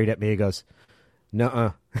stared straight at me. He goes,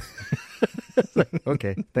 nuh-uh. Like,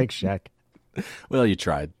 okay, thanks, Shaq. Well, you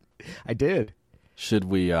tried. I did. Should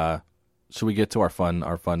we get to our fun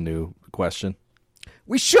new question?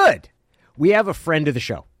 We should. We have a friend of the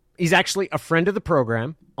show. He's actually a friend of the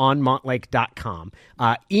program on montlake.com.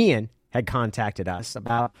 Ian had contacted us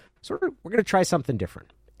about we're going to try something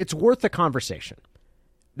different. It's worth a conversation.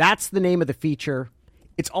 That's the name of the feature.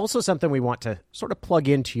 It's also something we want to sort of plug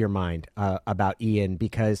into your mind about Ian,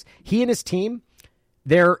 because he and his team,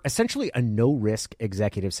 they're essentially a no-risk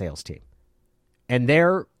executive sales team. And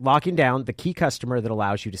they're locking down the key customer that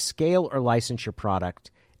allows you to scale or license your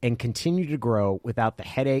product and continue to grow without the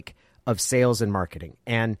headache of sales and marketing.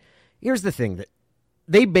 And here's the thing, that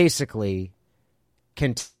they basically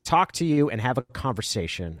can talk to you and have a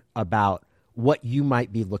conversation about what you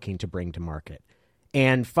might be looking to bring to market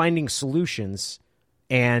and finding solutions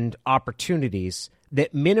and opportunities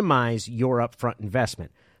that minimize your upfront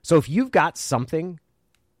investment. So if you've got something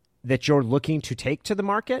that you're looking to take to the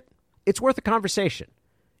market, it's worth a conversation.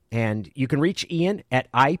 And you can reach Ian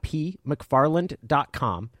at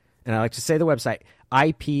ipmcfarland.com. And I like to say the website,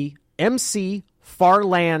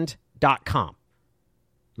 ipmcfarland.com.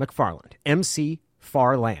 McFarland,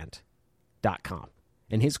 mcfarland.com.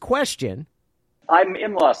 And his question... I'm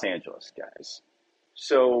in Los Angeles, guys.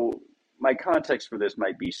 So my context for this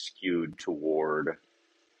might be skewed toward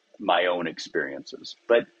my own experiences.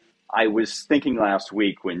 But I was thinking last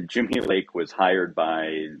week when Jimmy Lake was hired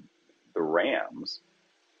by the Rams,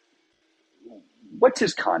 what's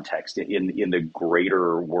his context in the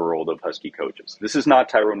greater world of Husky coaches? This is not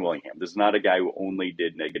Tyrone Willingham. This is not a guy who only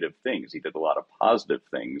did negative things. He did a lot of positive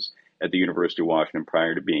things at the University of Washington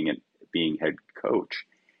prior to being head coach.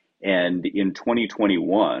 And in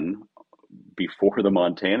 2021, before the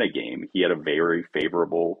Montana game, he had a very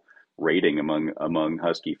favorable rating among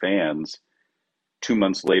Husky fans. 2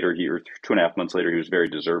 months later, or 2.5 months later, he was very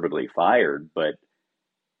deservedly fired. But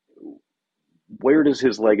where does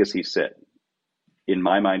his legacy sit? In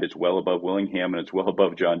my mind, it's well above Willingham, and it's well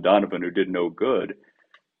above John Donovan, who did no good.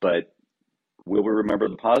 But will we remember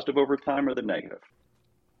the positive over time or the negative?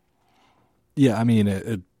 Yeah, I mean,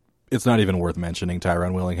 it's not even worth mentioning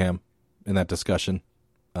Tyrone Willingham in that discussion.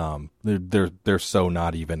 They're so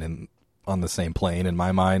not even on the same plane in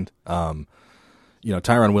my mind. Tyrone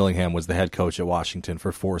Willingham was the head coach at Washington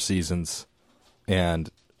for 4 seasons and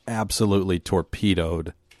absolutely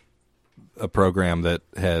torpedoed a program that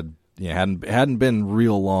hadn't been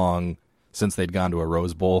real long since they'd gone to a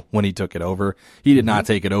Rose Bowl when he took it over. He did not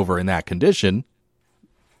take it over in that condition,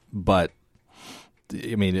 but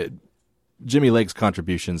I mean, Jimmy Lake's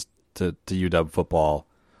contributions to UW football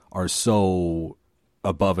are so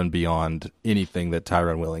above and beyond anything that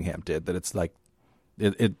Tyrone Willingham did that it's like,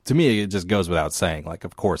 it to me, it just goes without saying. Like,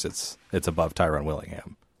 of course it's above Tyrone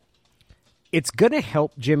Willingham. It's going to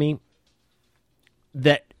help Jimmy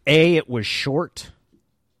that it was short.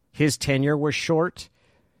 His tenure was short,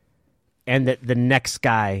 and that the next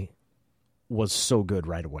guy was so good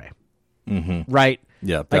right away. Mm-hmm. Right?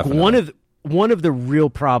 Yeah, definitely. Like one of the real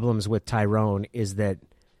problems with Tyrone is that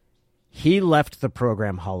he left the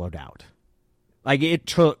program hollowed out. Like it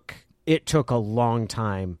took a long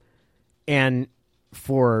time, and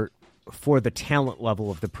for the talent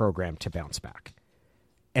level of the program to bounce back,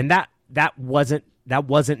 and that wasn't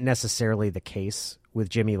necessarily the case with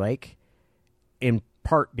Jimmy Lake, in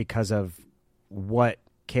part because of what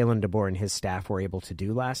Kalen DeBoer and his staff were able to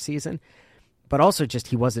do last season, but also just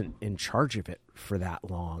he wasn't in charge of it for that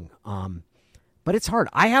long. But it's hard.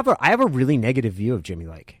 I have a really negative view of Jimmy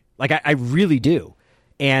Lake. Like I really do,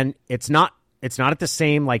 and it's not at the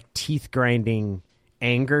same like teeth grinding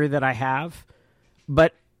anger that I have,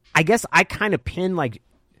 but I guess I kind of pin like,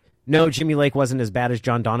 no, Jimmy Lake wasn't as bad as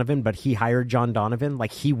John Donovan, but he hired John Donovan.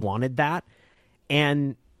 Like he wanted that.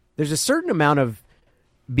 And there's a certain amount of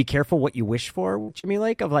be careful what you wish for with Jimmy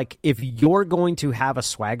Lake, of like, if you're going to have a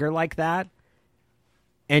swagger like that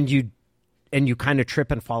and you kind of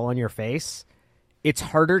trip and fall on your face, it's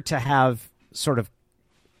harder to have sort of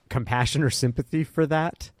compassion or sympathy for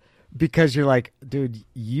that, because you're like, dude,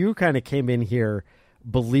 you kind of came in here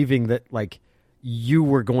believing that like you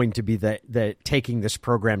were going to be the taking this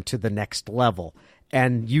program to the next level,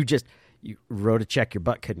 and you wrote a check your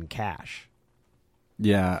butt couldn't cash.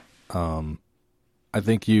 Yeah, I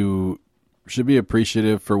think you should be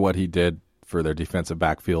appreciative for what he did for their defensive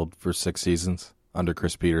backfield for 6 seasons under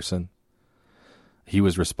Chris Peterson. He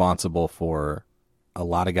was responsible for a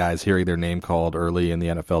lot of guys hearing their name called early in the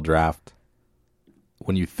NFL draft.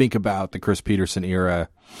 When you think about the Chris Peterson era,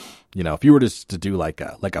 if you were just to do like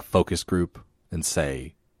a focus group and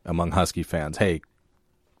say among Husky fans, hey,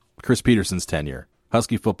 Chris Peterson's tenure,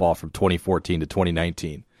 Husky football from 2014 to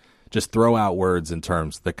 2019, just throw out words and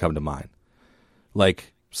terms that come to mind.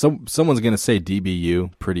 Like someone's going to say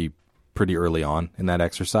DBU pretty early on in that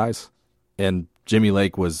exercise, and Jimmy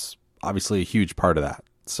Lake was obviously a huge part of that.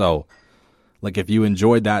 So, like, if you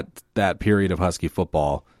enjoyed that period of Husky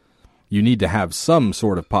football, you need to have some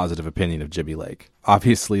sort of positive opinion of Jimmy Lake.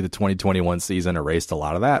 Obviously, the 2021 season erased a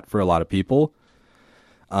lot of that for a lot of people.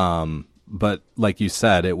 But like you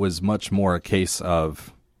said, it was much more a case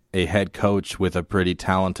of a head coach with a pretty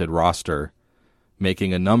talented roster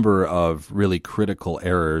making a number of really critical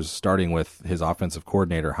errors, starting with his offensive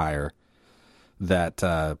coordinator hire, that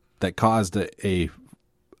caused a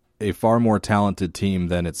far more talented team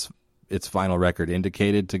than its final record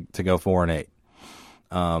indicated to go 4-8.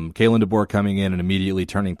 Kalen DeBoer coming in and immediately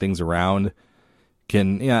turning things around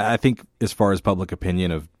I think as far as public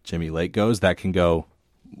opinion of Jimmy Lake goes, that can go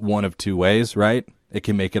one of two ways, right? It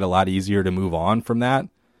can make it a lot easier to move on from that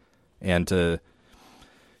and to,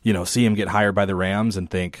 see him get hired by the Rams and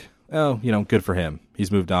think, oh, good for him.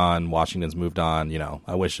 He's moved on. Washington's moved on.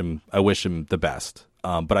 I wish him the best.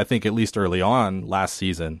 But I think at least early on last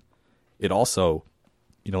season, it also,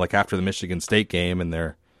 like after the Michigan State game and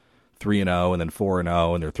they're 3-0 and then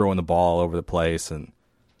 4-0 and they're throwing the ball over the place and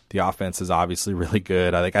the offense is obviously really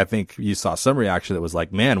good. I think you saw some reaction that was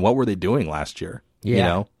like, man, what were they doing last year?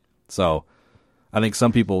 Yeah. So I think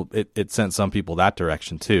some people, it sent some people that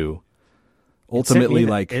direction too. Ultimately,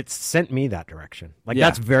 it sent me that direction.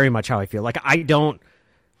 That's very much how I feel. I don't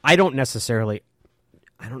necessarily,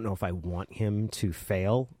 I don't know if I want him to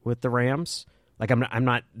fail with the Rams. I'm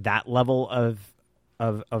not that level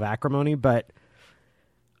of acrimony, but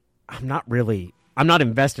I'm not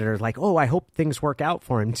invested or I hope things work out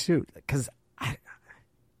for him too. Because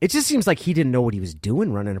it just seems like he didn't know what he was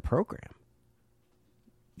doing running a program.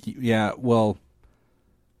 Yeah, well,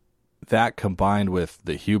 that combined with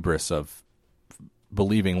the hubris of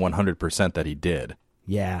believing 100% that he did.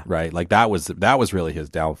 Yeah. Right? That was really his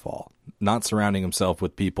downfall. Not surrounding himself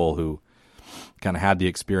with people who kind of had the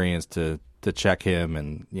experience to check him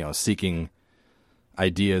and, seeking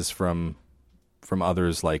ideas from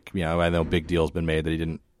others. I know big deal's been made that he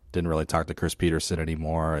didn't really talk to Chris Peterson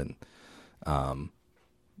anymore and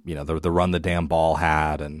the run the damn ball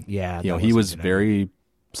had and he was very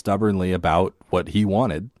stubbornly about what he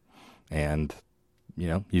wanted and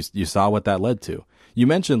you saw what that led to. You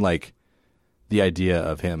mentioned the idea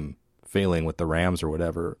of him failing with the Rams or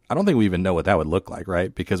whatever. I don't think we even know what that would look like,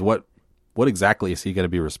 right? Because what exactly is he going to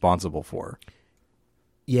be responsible for?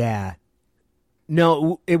 Yeah.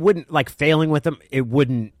 No, it wouldn't failing with him. It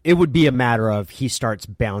would be a matter of he starts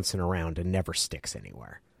bouncing around and never sticks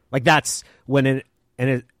anywhere. That's when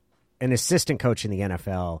an assistant coach in the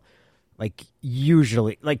NFL,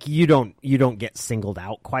 usually, you don't get singled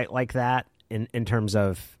out quite like that in terms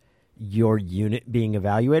of your unit being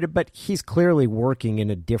evaluated, but he's clearly working in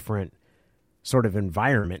a different sort of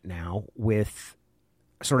environment now with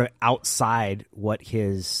sort of outside what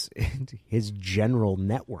his general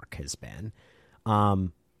network has been.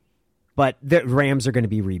 But the Rams are going to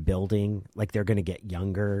be rebuilding, they're going to get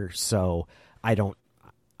younger. So I don't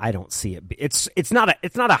see it. It's not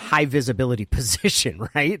a high visibility position,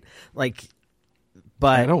 right?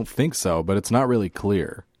 But I don't think so, but it's not really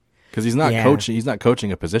clear because he's not coaching. He's not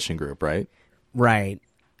coaching a position group, right? Right.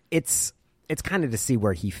 It's kind of to see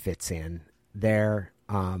where he fits in there.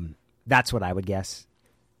 That's what I would guess.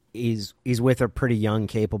 He's with a pretty young,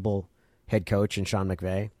 capable head coach in Sean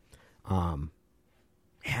McVay.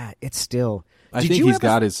 Yeah, it's still. I think he's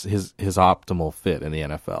got his optimal fit in the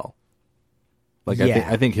NFL.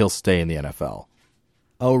 I think he'll stay in the NFL.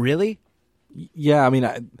 Oh, really? Yeah,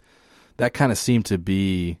 that kind of seemed to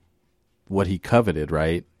be what he coveted,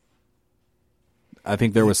 right? I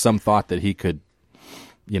think there was some thought that he could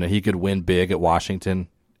win big at Washington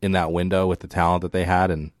in that window with the talent that they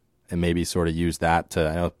had and maybe sort of use that to,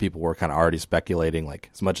 I know people were kind of already speculating,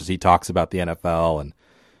 as much as he talks about the NFL and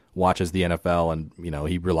watches the NFL and,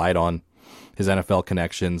 he relied on his NFL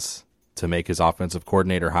connections to make his offensive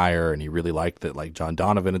coordinator hire. And he really liked that, John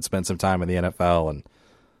Donovan had spent some time in the NFL and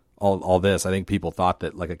all this. I think people thought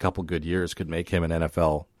that a couple good years could make him an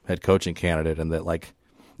NFL head coaching candidate. And that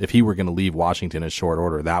if he were going to leave Washington in short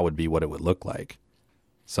order, that would be what it would look like.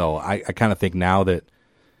 So I kind of think now that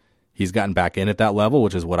he's gotten back in at that level,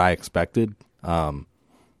 which is what I expected.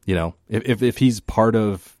 If he's part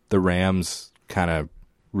of the Rams kind of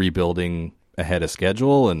rebuilding ahead of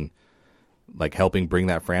schedule and helping bring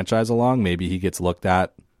that franchise along, maybe he gets looked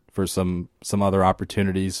at for some other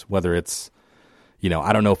opportunities, whether it's,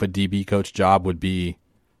 I don't know if a DB coach job would be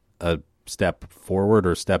a step forward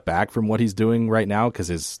or step back from what he's doing right now because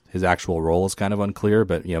his actual role is kind of unclear,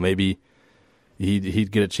 but maybe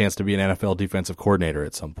he'd get a chance to be an NFL defensive coordinator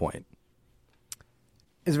at some point.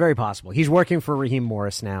 It's very possible. He's working for Raheem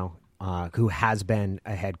Morris now, who has been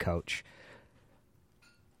a head coach.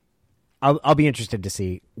 I'll be interested to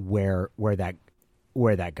see where that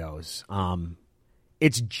goes.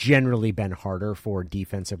 it's generally been harder for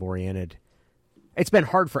defensive oriented. It's been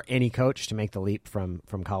hard for any coach to make the leap from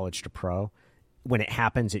college to pro. When it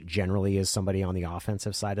happens, it generally is somebody on the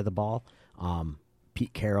offensive side of the ball.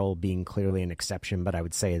 Pete Carroll being clearly an exception, but I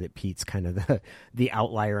would say that Pete's kind of the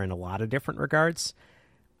outlier in a lot of different regards.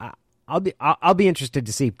 I'll be interested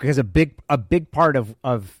to see, because a big part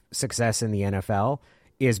of success in the NFL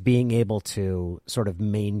is being able to sort of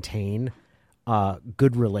maintain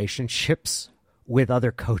good relationships with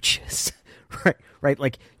other coaches, right?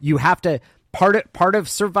 Like you have to. Part of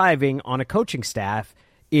surviving on a coaching staff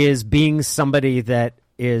is being somebody that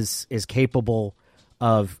is capable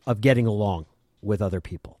of getting along with other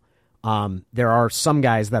people. There are some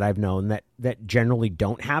guys that I've known that generally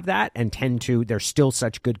don't have that and they're still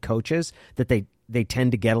such good coaches that they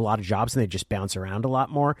tend to get a lot of jobs and they just bounce around a lot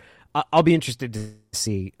more. I'll be interested to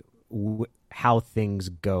see how things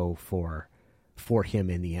go for him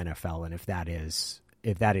in the NFL, and if that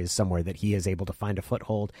is somewhere that he is able to find a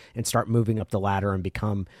foothold and start moving up the ladder and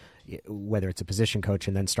become, whether it's a position coach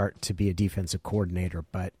and then start to be a defensive coordinator.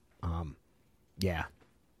 But yeah,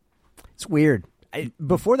 it's weird.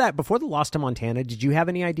 Before the loss to Montana, did you have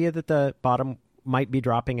any idea that the bottom might be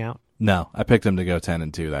dropping out? No, I picked him to go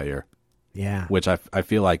 10-2 that year. Yeah. Which I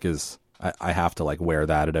feel like is, I have to like wear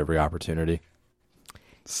that at every opportunity.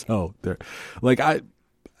 So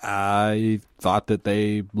I thought that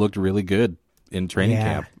they looked really good in training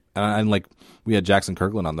camp. And like we had Jackson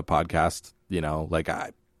Kirkland on the podcast, like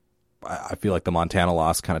I feel like the Montana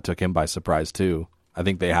loss kind of took him by surprise too. I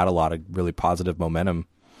think they had a lot of really positive momentum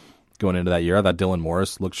going into that year. I thought Dylan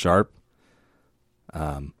Morris looked sharp.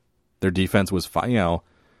 Their defense was fine.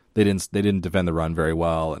 They didn't defend the run very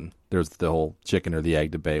well, and there's the whole chicken or the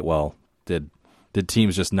egg debate. Well, did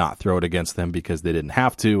teams just not throw it against them because they didn't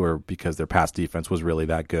have to, or because their pass defense was really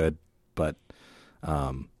that good? But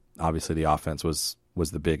obviously the offense was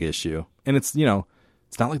the big issue. And it's not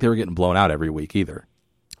like they were getting blown out every week either.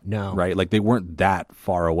 No. Right? Like they weren't that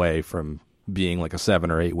far away from being like a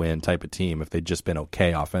 7 or 8 win type of team if they'd just been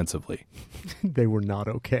okay offensively. They were not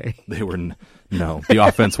okay. No, the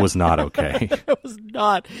offense was not okay. It was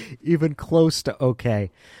not even close to okay.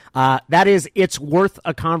 That is It's Worth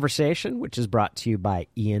a Conversation, which is brought to you by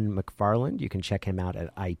Ian McFarland. You can check him out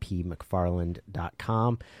at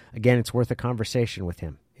ipmcfarland.com. Again, it's worth a conversation with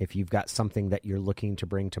him if you've got something that you're looking to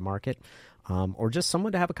bring to market, or just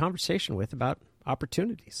someone to have a conversation with about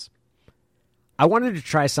opportunities. I wanted to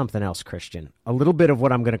try something else, Christian. A little bit of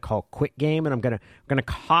what I'm going to call quick game, and I'm going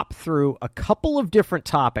to hop through a couple of different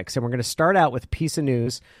topics, and we're going to start out with a piece of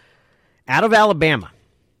news out of Alabama,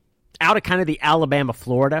 out of kind of the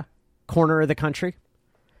Alabama-Florida corner of the country.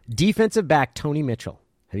 Defensive back Tony Mitchell.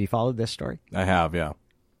 Have you followed this story? I have, yeah.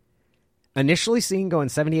 Initially seen going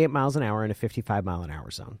 78 miles an hour in a 55-mile-an-hour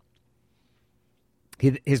zone.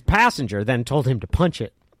 His passenger then told him to punch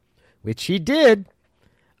it, which he did.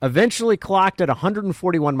 Eventually clocked at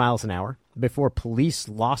 141 miles an hour before police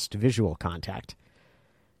lost visual contact.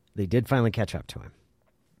 They did finally catch up to him.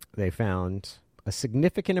 They found a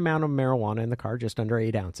significant amount of marijuana in the car, just under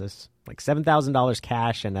 8 ounces, like $7,000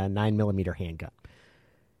 cash and a 9mm handgun.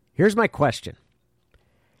 Here's my question.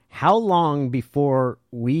 How long before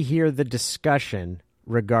we hear the discussion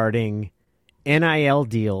regarding NIL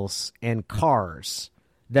deals and cars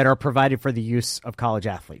that are provided for the use of college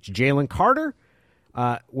athletes? Jalen Carter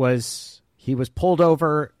was pulled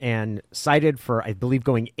over and cited for, I believe,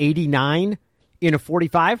 going 89 in a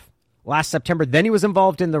 45 last September. Then he was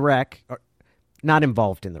involved in the wreck, or not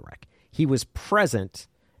involved in the wreck. He was present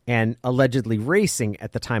and allegedly racing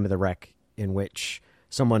at the time of the wreck, in which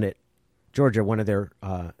someone at Georgia, one of their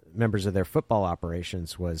members of their football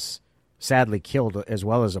operations, was sadly killed, as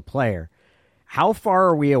well as a player. How far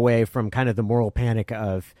are we away from kind of the moral panic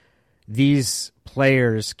of these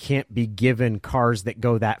players can't be given cars that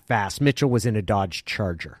go that fast? Mitchell was in a Dodge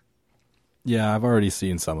Charger. Yeah, I've already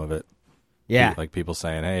seen some of it. Yeah. Like people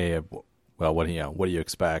saying, hey, well, what do you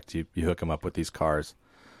expect? You hook them up with these cars,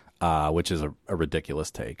 which is a ridiculous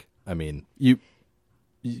take. I mean, you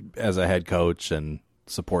as a head coach and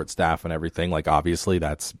support staff and everything, like obviously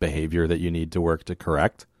that's behavior that you need to work to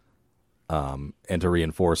correct, and to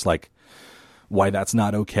reinforce like why that's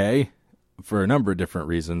not okay. For a number of different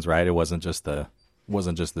reasons, right? It wasn't just the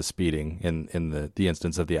speeding in the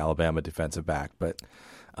instance of the Alabama defensive back, but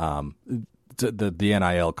the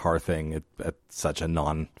NIL car thing, it's such a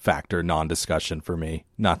non-factor, non-discussion for me.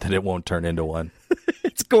 Not that it won't turn into one.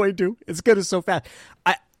 It's going to so fast.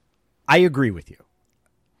 I agree with you.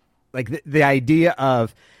 Like the idea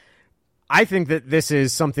of, I think that this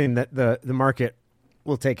is something that the market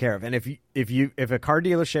will take care of. And if a car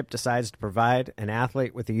dealership decides to provide an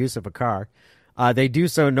athlete with the use of a car, They do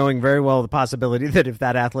so knowing very well the possibility that if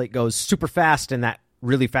that athlete goes super fast in that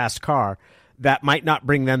really fast car, that might not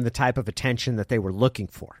bring them the type of attention that they were looking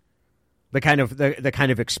for. The kind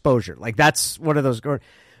of exposure. Like, that's one of those.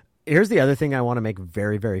 Here's the other thing I want to make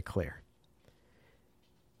very, very clear.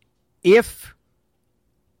 If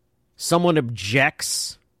someone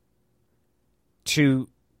objects to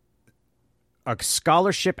a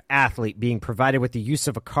scholarship athlete being provided with the use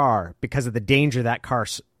of a car because of the danger that car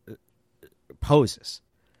poses,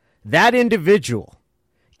 that individual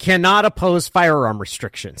cannot oppose firearm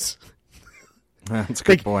restrictions. That's a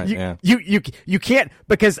good point. You can't,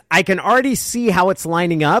 because I can already see how it's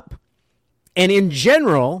lining up. And in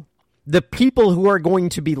general, the people who are going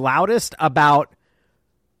to be loudest about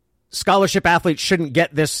scholarship athletes shouldn't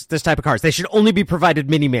get this type of cars. They should only be provided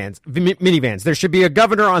minivans. There should be a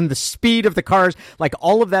governor on the speed of the cars. Like,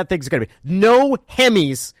 all of that thing's going to be. No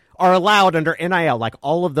Hemis are allowed under NIL. Like,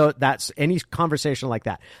 all of that's any conversation like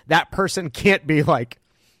that. That person can't be like,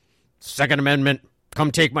 Second Amendment,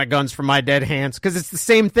 come take my guns from my dead hands. Because it's the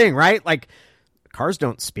same thing, right? Like, cars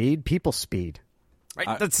don't speed, people speed.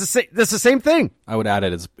 Right? That's the same thing. I would add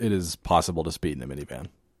it is possible to speed in a minivan.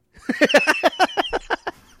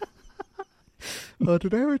 Oh,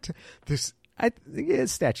 did I ever this? I think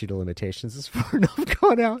statute of limitations is far enough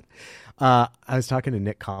gone out. I was talking to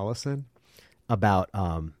Nick Collison about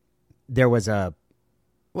there was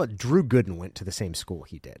Drew Gooden went to the same school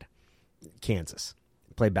he did, Kansas,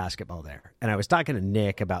 played basketball there, and I was talking to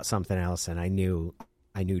Nick about something else, and I knew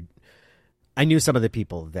some of the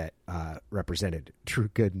people that represented Drew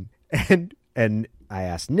Gooden, and I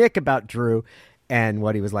asked Nick about Drew and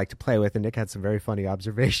what he was like to play with, and Nick had some very funny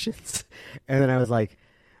observations. And then I was like,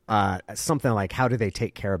 something like, how do they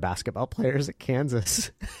take care of basketball players at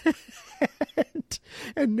Kansas?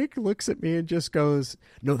 and Nick looks at me and just goes,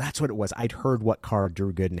 no, that's what it was. I'd heard what car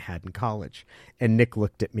Drew Gooden had in college. And Nick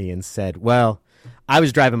looked at me and said, well, I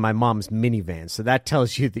was driving my mom's minivan, so that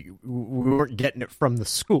tells you that we weren't getting it from the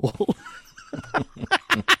school.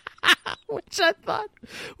 Which I thought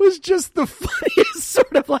was just the funniest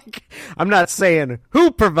sort of like, I'm not saying who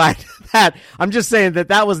provided that. I'm just saying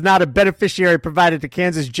that was not a beneficiary provided to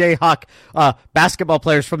Kansas Jayhawk basketball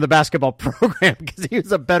players from the basketball program, because he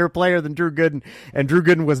was a better player than Drew Gooden, and Drew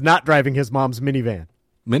Gooden was not driving his mom's minivan.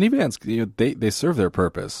 Minivans, they serve their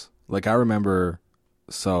purpose. Like, I remember,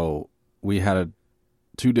 so we had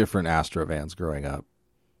two different Astro vans growing up.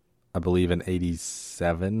 I believe in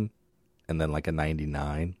 87 and then like a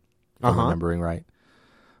 99. If I'm remembering right.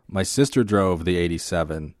 My sister drove the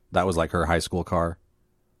 87. That was like her high school car.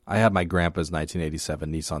 I had my grandpa's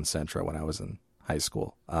 1987 Nissan Sentra when I was in high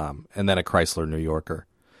school. And then a Chrysler New Yorker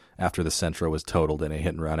after the Sentra was totaled in a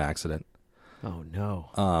hit-and-run accident. Oh,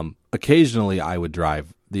 no. Occasionally, I would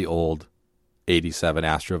drive the old 87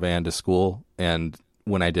 Astrovan to school. And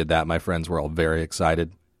when I did that, my friends were all very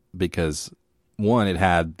excited because, one, it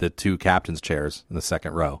had the two captain's chairs in the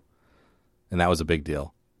second row. And that was a big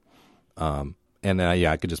deal. And then,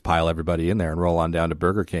 I could just pile everybody in there and roll on down to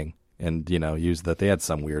Burger King and, use that. They had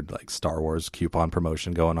some weird, like, Star Wars coupon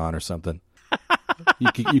promotion going on or something.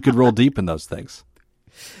 You could roll deep in those things.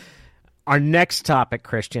 Our next topic,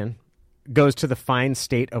 Christian, goes to the fine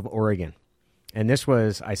state of Oregon. And this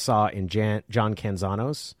was, I saw in John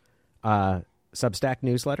Canzano's Substack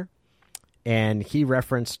newsletter. And he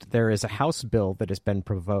referenced there is a House bill that has been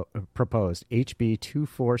proposed, HB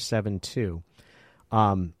 2472.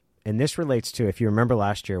 And this relates to, if you remember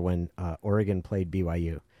last year when Oregon played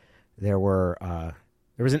BYU, there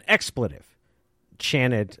was an expletive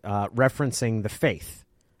chanted referencing the faith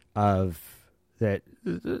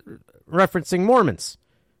referencing Mormons.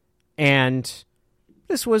 And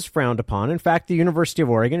this was frowned upon. In fact, the University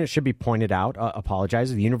of Oregon, it should be pointed out,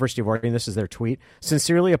 apologizes. The University of Oregon, this is their tweet,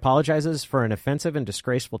 sincerely apologizes for an offensive and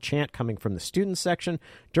disgraceful chant coming from the students section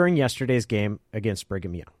during yesterday's game against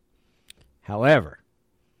Brigham Young. However,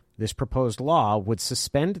 this proposed law would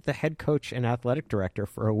suspend the head coach and athletic director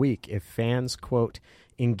for a week if fans, quote,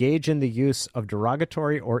 engage in the use of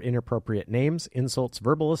derogatory or inappropriate names, insults,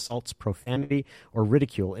 verbal assaults, profanity, or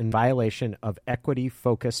ridicule in violation of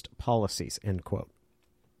equity-focused policies, end quote.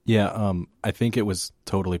 Yeah, I think it was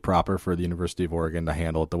totally proper for the University of Oregon to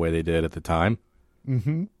handle it the way they did at the time.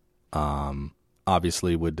 Mm-hmm.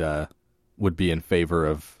 Obviously would be in favor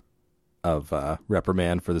of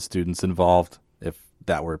reprimand for the students involved if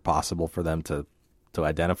that were possible for them to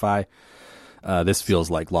identify. This feels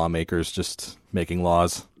like lawmakers just making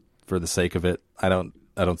laws for the sake of it. I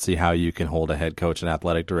don't see how you can hold a head coach and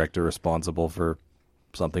athletic director responsible for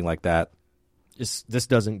something like that. This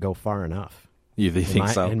doesn't go far enough. You think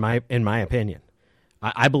so? In my opinion,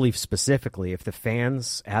 I believe specifically if the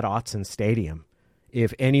fans at Autzen Stadium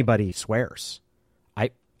if anybody swears,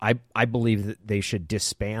 I believe that they should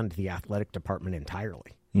disband the athletic department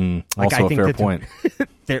entirely. Also a fair point.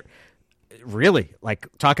 They're really, like,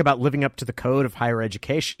 talk about living up to the code of higher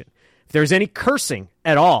education. If there's any cursing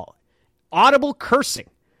at all, audible cursing,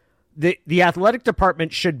 the athletic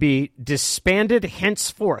department should be disbanded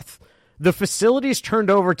henceforth. The facilities turned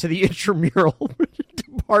over to the intramural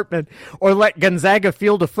department, or let Gonzaga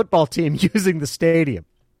field a football team using the stadium.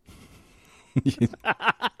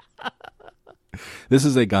 This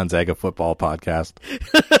is a Gonzaga football podcast.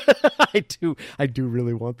 I do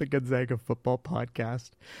really want the Gonzaga football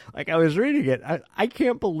podcast. Like, I was reading it. I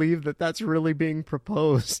can't believe that that's really being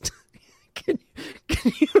proposed. Can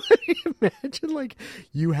you imagine, like,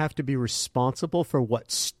 you have to be responsible for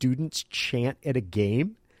what students chant at a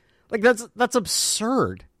game? Like, that's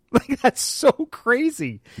absurd. Like, that's so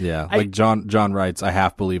crazy. Yeah, like John writes, I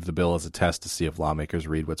half believe the bill is a test to see if lawmakers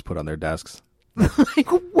read what's put on their desks. Like,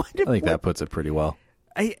 I think that puts it pretty well.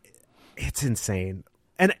 It's insane.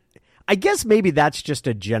 And I guess maybe that's just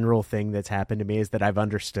a general thing that's happened to me, is that I've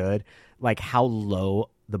understood, like, how low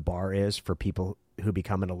the bar is for people who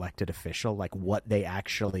become an elected official, like what they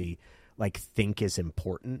actually, like, think is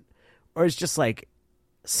important. Or it's just like,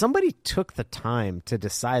 somebody took the time to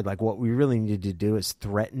decide, like, what we really need to do is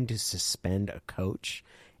threaten to suspend a coach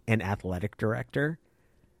and athletic director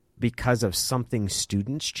because of something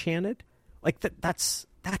students chanted. Like, that's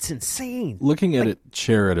insane. Looking at it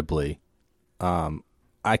charitably,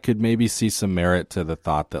 I could maybe see some merit to the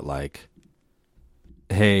thought that, like,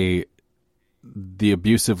 hey, the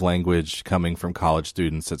abusive language coming from college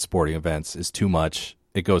students at sporting events is too much.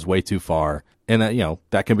 It goes way too far. And that,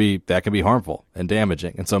 that can be harmful and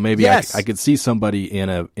damaging. And so maybe yes. I could see somebody in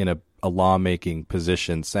a lawmaking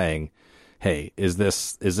position saying, hey, is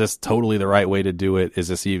this totally the right way to do it? Is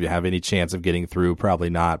this even have any chance of getting through? Probably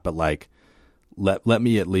not. But, like, let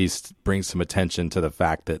me at least bring some attention to the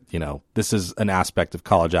fact that, this is an aspect of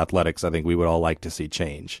college athletics I think we would all like to see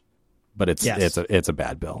change. But it's a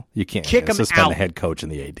bad bill. You can't suspend the head coach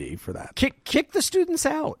and the AD for that. Kick the students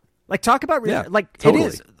out. Like, talk about like, totally.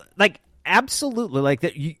 It is like, absolutely, like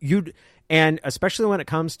that. You'd, and especially when it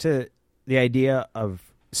comes to the idea of,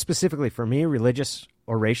 specifically for me, religious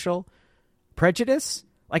or racial prejudice.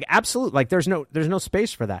 Like, absolutely, like, there's no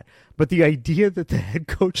space for that. But the idea that the head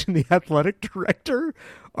coach and the athletic director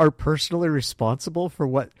are personally responsible for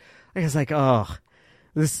what, I was like, oh,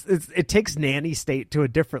 it takes nanny state to a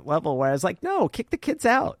different level. Where I was like, no, kick the kids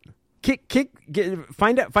out.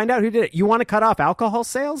 Find out who did it. You want to cut off alcohol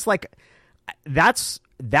sales? Like, that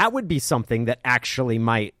would be something that actually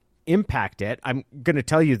might impact it. I'm going to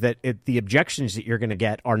tell you that the objections that you're going to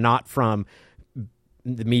get are not from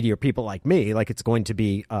the media or people like me. Like, it's going to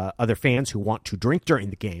be other fans who want to drink during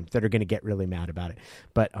the game that are going to get really mad about it.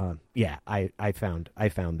 But yeah, I found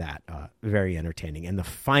that very entertaining. And the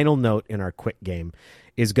final note in our quick game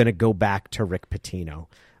is going to go back to Rick Pitino.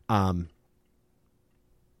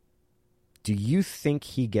 Do you think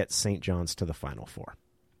he gets St. John's to the Final Four?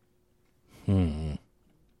 I'm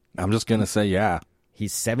just going to say yeah.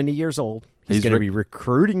 He's 70 years old. He's going to be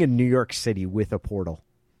recruiting in New York City with a portal.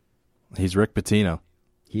 He's Rick Pitino.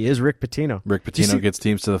 He is Rick Pitino. Rick Pitino gets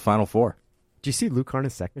teams to the Final Four. Did you see Luke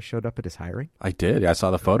Carnesecca showed up at his hiring? I did. I saw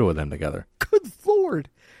the photo of them together. Good Lord.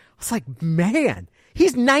 I was like, man,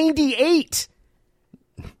 he's 98.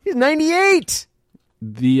 He's 98.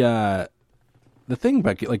 The thing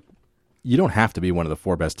about, like, you don't have to be one of the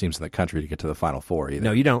four best teams in the country to get to the Final Four either.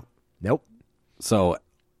 No, you don't. Nope. So,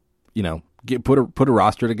 put a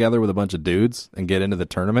roster together with a bunch of dudes and get into the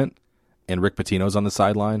tournament, and Rick Pitino's on the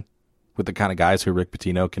sideline with the kind of guys who Rick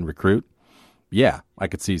Pitino can recruit. Yeah, I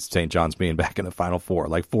could see St. John's being back in the Final Four,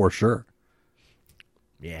 like, for sure.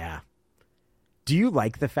 Yeah. Do you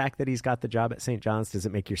like the fact that he's got the job at St. John's? Does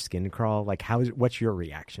it make your skin crawl? Like, what's your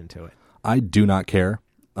reaction to it? I do not care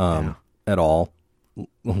at all.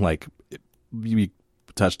 Like, we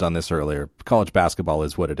touched on this earlier. College basketball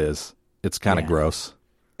is what it is. It's kind of gross.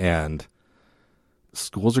 And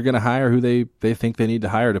schools are going to hire who they think they need to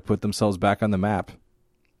hire to put themselves back on the map.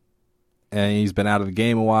 And he's been out of the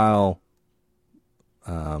game a while.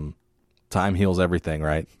 Time heals everything,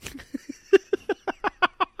 right?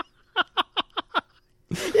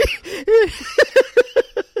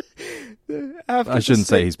 I shouldn't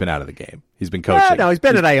say he's been out of the game. He's been coaching. No, he's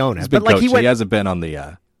been at Iona. He's been coaching. He hasn't been on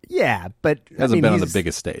the been on the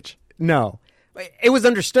biggest stage. No. It was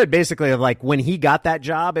understood basically of, like, when he got that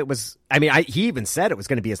job, it was, he even said it was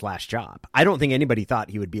going to be his last job. I don't think anybody thought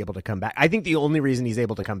he would be able to come back. I think the only reason he's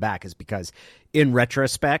able to come back is because, in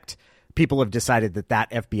retrospect, people have decided that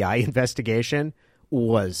FBI investigation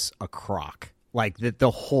was a crock. Like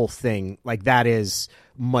the whole thing, like that is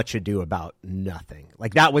much ado about nothing.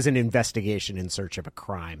 Like that was an investigation in search of a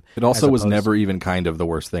crime. It also was never even kind of the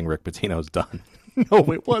worst thing Rick Pitino's done.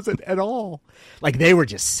 No, it wasn't at all. Like they were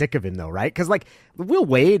just sick of him though, right? Because like Will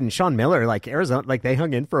Wade and Sean Miller, like Arizona, like they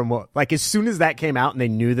hung in for him. Like as soon as that came out and they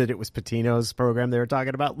knew that it was Pitino's program they were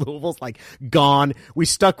talking about, Louisville's like gone. We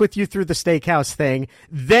stuck with you through the steakhouse thing,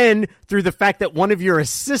 then through the fact that one of your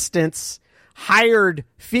assistants hired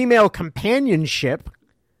female companionship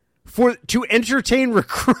to entertain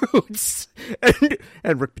recruits,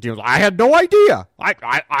 and Rick Pitino, I had no idea.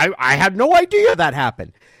 I had no idea that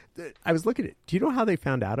happened. I was looking at. Do you know how they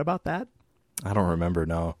found out about that? I don't remember.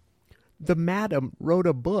 No. The madam wrote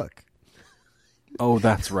a book. Oh,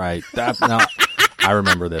 that's right. I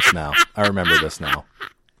remember this now.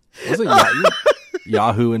 Wasn't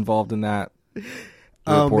Yahoo involved in that?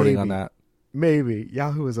 Reporting on that? Maybe.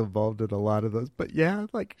 Yahoo was involved in a lot of those. But yeah,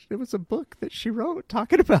 like it was a book that she wrote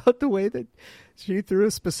talking about the way that she, through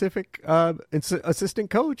a specific assistant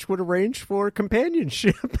coach, would arrange for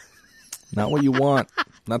companionship. Not what you want.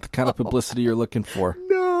 Not the kind of publicity you're looking for.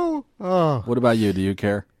 No. Oh. What about you? Do you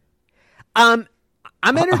care? I'm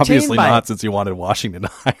entertained Obviously by not, it. since you wanted Washington to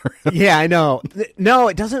hire him. Yeah, I know. No,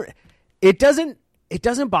 it doesn't. It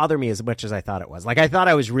doesn't bother me as much as I thought it was. Like I thought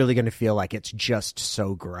I was really going to feel like it's just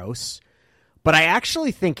so gross. But I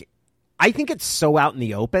actually think it's so out in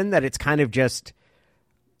the open that it's kind of just,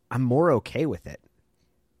 I'm more okay with it.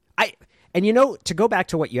 And to go back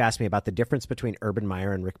to what you asked me about the difference between Urban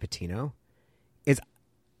Meyer and Rick Pitino, is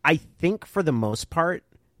I think for the most part,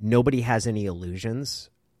 nobody has any illusions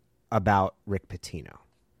about Rick Pitino.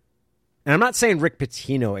 And I'm not saying Rick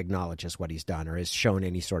Pitino acknowledges what he's done or has shown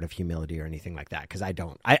any sort of humility or anything like that, because I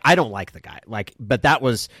don't. I don't like the guy. But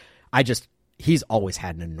he's always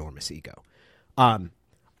had an enormous ego.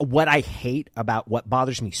 What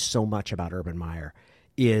bothers me so much about Urban Meyer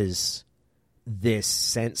is this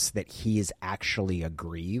sense that he is actually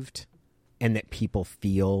aggrieved and that people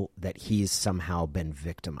feel that he's somehow been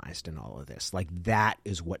victimized in all of this. Like that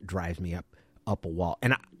is what drives me up a wall.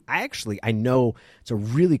 And I know it's a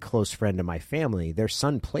really close friend of my family. Their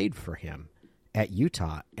son played for him at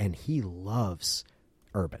Utah and he loves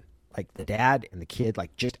Urban. Like the dad and the kid,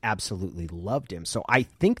 like just absolutely loved him. So I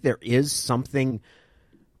think there is something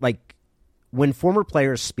like when former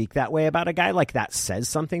players speak that way about a guy, like that says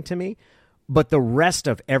something to me. But the rest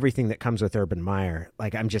of everything that comes with Urban Meyer,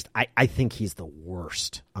 like I think he's the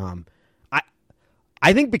worst.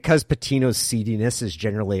 I think because Pitino's seediness is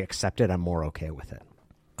generally accepted, I'm more okay with it.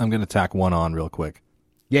 I'm going to tack one on real quick.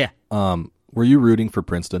 Yeah. Were you rooting for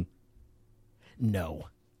Princeton? No.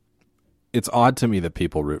 It's odd to me that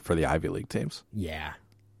people root for the Ivy League teams. Yeah.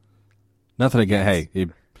 Nothing again. Hey,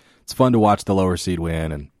 it's fun to watch the lower seed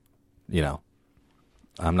win, and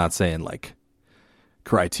I'm not saying like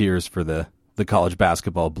cry tears for the college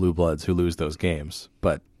basketball blue bloods who lose those games,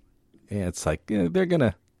 but yeah, it's like they're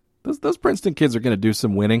gonna those Princeton kids are gonna do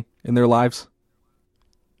some winning in their lives.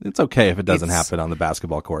 It's okay if it doesn't happen on the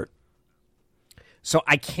basketball court. So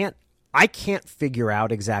I can't figure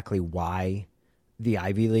out exactly why the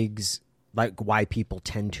Ivy Leagues, like why people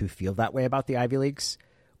tend to feel that way about the Ivy Leagues,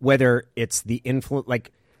 whether it's the influence,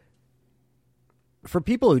 like for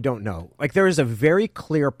people who don't know, like there is a very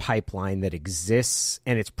clear pipeline that exists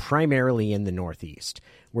and it's primarily in the Northeast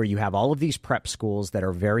where you have all of these prep schools that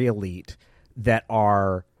are very elite that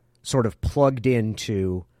are sort of plugged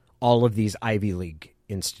into all of these Ivy League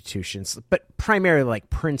institutions, but primarily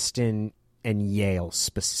like Princeton and Yale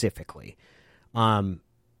specifically. And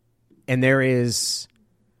there is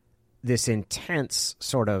this intense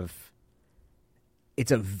sort of,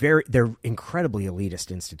 they're incredibly elitist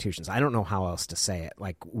institutions. I don't know how else to say it.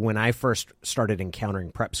 Like when I first started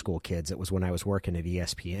encountering prep school kids, it was when I was working at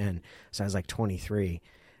ESPN. So I was like 23.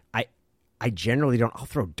 I generally don't, I'll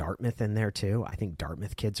throw Dartmouth in there too. I think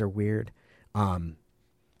Dartmouth kids are weird.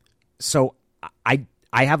 So I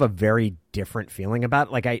have a very different feeling about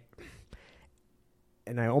it. Like I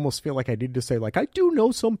almost feel like I need to say, like, I do know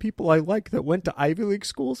some people I like that went to Ivy League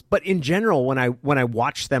schools, but in general, when I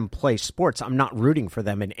watch them play sports, I'm not rooting for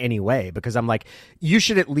them in any way because I'm like, you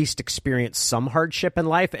should at least experience some hardship in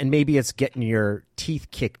life, and maybe it's getting your teeth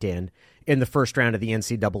kicked in the first round of the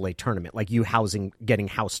NCAA tournament, like you getting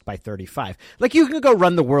housed by 35. Like you can go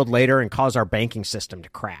run the world later and cause our banking system to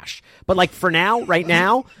crash. But like for now, right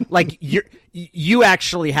now, like you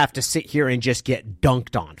actually have to sit here and just get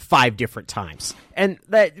dunked on 5 different times. And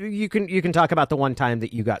that you can talk about the one time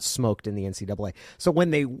that you got smoked in the NCAA. So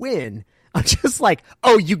when they win, I'm just like,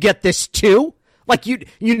 oh, you get this too? Like you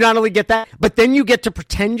not only get that, but then you get to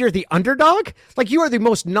pretend you're the underdog. Like you are the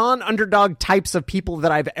most non-underdog types of people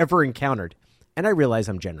that I've ever encountered. And I realize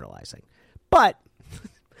I'm generalizing. But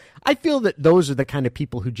I feel that those are the kind of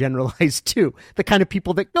people who generalize too, the kind of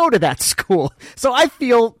people that go to that school. So I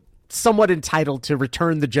feel somewhat entitled to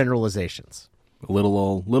return the generalizations. Little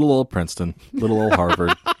old Princeton, little old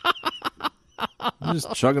Harvard. I'm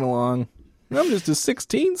just chugging along. I'm just a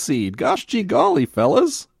 16 seed. Gosh gee golly,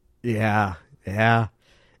 fellas. Yeah.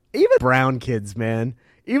 Even Brown kids, man.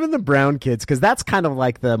 Even the Brown kids, because that's kind of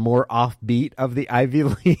like the more offbeat of the Ivy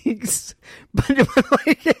Leagues. but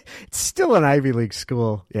like, it's still an Ivy League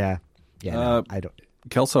school. Yeah. No, I don't.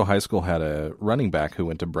 Kelso High School had a running back who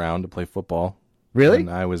went to Brown to play football. Really? When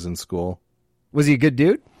I was in school. Was he a good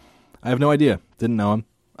dude? I have no idea. Didn't know him.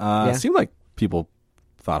 Yeah. Seemed like people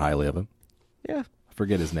thought highly of him. Yeah. I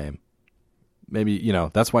forget his name. Maybe,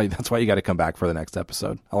 that's why you got to come back for the next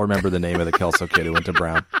episode. I'll remember the name of the Kelso kid who went to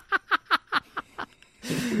Brown.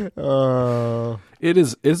 It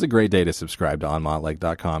is a great day to subscribe to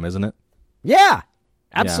onmontlake.com, isn't it? Yeah,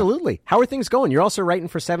 absolutely. Yeah. How are things going? You're also writing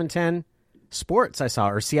for 710 Sports, I saw,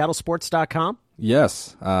 or seattlesports.com?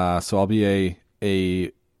 Yes. So I'll be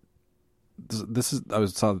this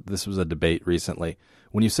was a debate recently.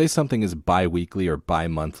 When you say something is bi-weekly or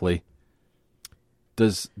bi-monthly,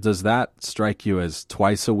 does that strike you as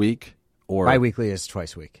twice a week or bi-weekly is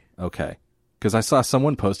twice a week? Okay. Because I saw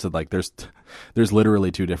someone posted like there's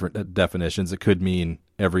literally two different definitions. It could mean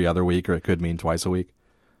every other week or it could mean twice a week.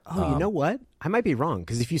 Oh, you know what? I might be wrong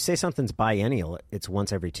because if you say something's biennial, it's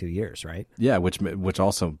once every 2 years, right? Yeah, which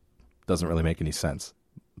also doesn't really make any sense.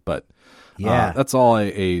 But yeah, that's all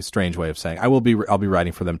a strange way of saying. I'll be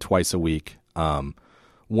writing for them twice a week.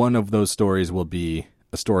 One of those stories will be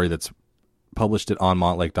a story that's published at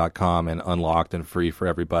onmontlake.com and unlocked and free for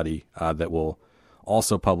everybody that will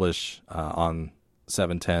also publish on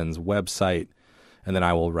 710's website, and then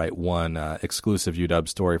I will write one exclusive UW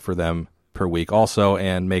story for them per week also,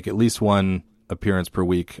 and make at least one appearance per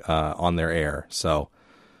week on their air. So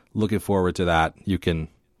looking forward to that. You can,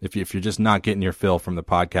 if you're just not getting your fill from the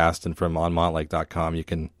podcast and from onmontlake.com, you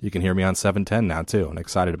can hear me on 710 now too. I'm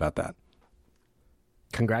excited about that.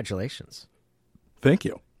 Congratulations. Thank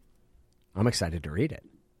you. I'm excited to read it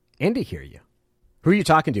and to hear you. Who are you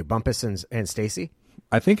talking to, Bumpus and Stacy?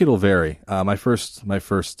 I think it'll vary. My first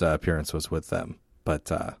appearance was with them,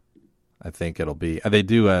 but I think it'll be they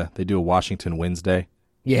do a Washington Wednesday.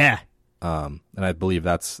 Yeah. And I believe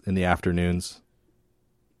that's in the afternoons.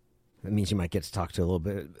 That means you might get to talk to a little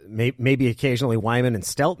bit, maybe occasionally Wyman and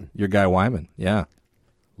Stelton. Your guy Wyman, yeah.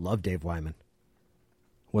 Love Dave Wyman.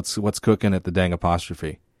 What's cooking at the dang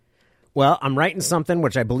apostrophe? Well, I'm writing something,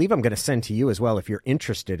 which I believe I'm going to send to you as well if you're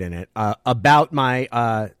interested in it, about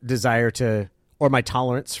my desire to, or my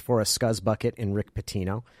tolerance for a scuzz bucket in Rick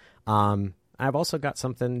Pitino. I've also got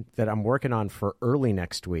something that I'm working on for early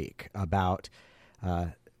next week about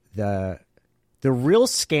the real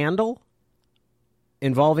scandal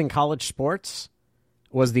involving college sports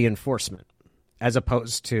was the enforcement, as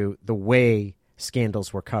opposed to the way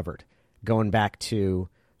scandals were covered, going back to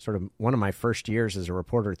sort of one of my first years as a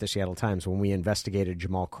reporter at the Seattle Times when we investigated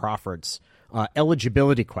Jamal Crawford's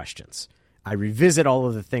eligibility questions. I revisit all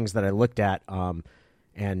of the things that I looked at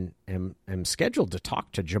and am scheduled to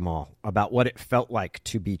talk to Jamal about what it felt like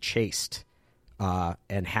to be chased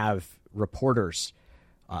and have reporters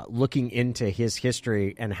looking into his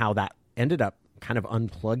history and how that ended up kind of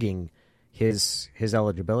unplugging his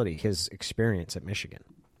eligibility, his experience at Michigan.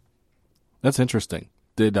 That's interesting.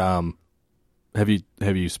 Did have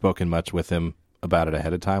you spoken much with him about it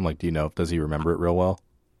ahead of time? Like, does he remember it real well?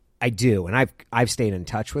 I do, and I've stayed in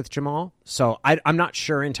touch with Jamal, so I'm not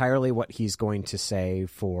sure entirely what he's going to say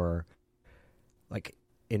for, like,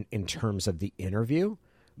 in terms of the interview,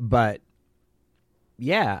 but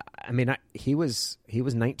yeah, I mean, he was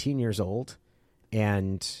 19 years old,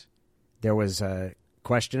 and there was a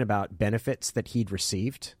question about benefits that he'd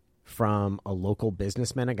received from a local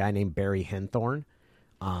businessman, a guy named Barry Henthorne.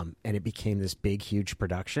 And it became this big, huge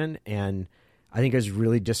production. And I think it was a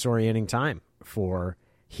really disorienting time for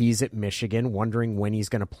he's at Michigan, wondering when he's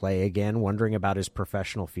going to play again, wondering about his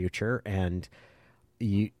professional future. And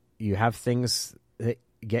you have things that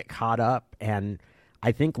get caught up. And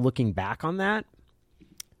I think looking back on that,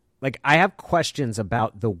 like, I have questions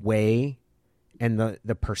about the way and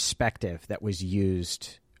the perspective that was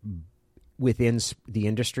used within the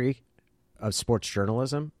industry of sports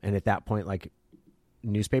journalism. And at that point, like,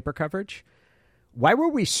 newspaper coverage. Why were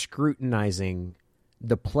we scrutinizing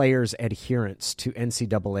the players' adherence to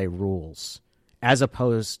NCAA rules as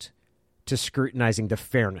opposed to scrutinizing the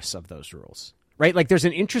fairness of those rules? Right? Like, there's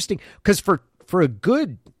an interesting, because for a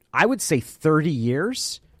good, I would say 30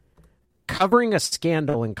 years, covering a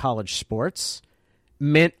scandal in college sports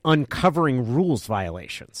meant uncovering rules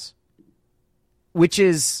violations, which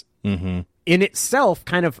is in itself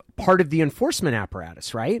kind of part of the enforcement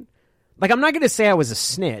apparatus, right? Like, I'm not going to say I was a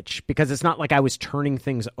snitch because it's not like I was turning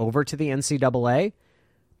things over to the NCAA,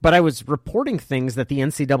 but I was reporting things that the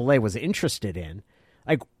NCAA was interested in.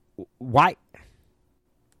 Like, why?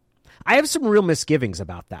 I have some real misgivings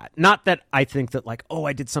about that. Not that I think that, like, oh,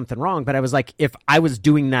 I did something wrong, but I was like, if I was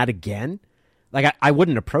doing that again, like, I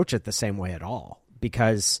wouldn't approach it the same way at all,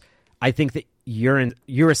 because I think that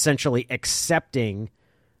you're essentially accepting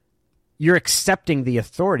the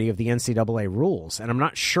authority of the NCAA rules, and I'm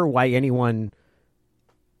not sure why anyone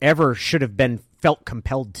ever should have felt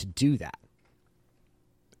compelled to do that.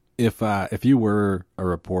 If you were a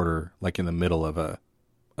reporter, like in the middle of a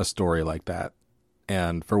story like that,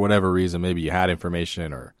 and for whatever reason, maybe you had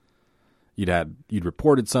information, or you'd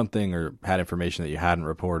reported something, or had information that you hadn't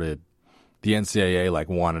reported, the NCAA like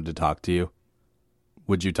wanted to talk to you,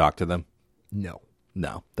 would you talk to them? No,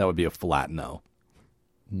 that would be a flat no.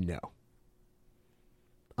 No.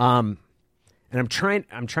 And I'm trying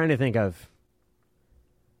to think of.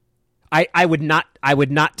 I would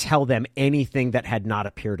not tell them anything that had not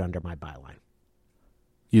appeared under my byline.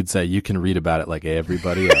 You'd say you can read about it like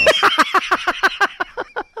everybody else.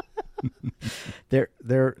 There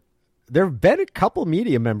have been a couple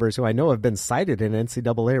media members who I know have been cited in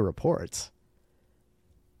NCAA reports.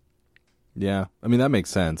 Yeah, I mean, that makes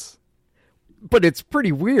sense. But it's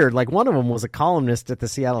pretty weird. Like, one of them was a columnist at the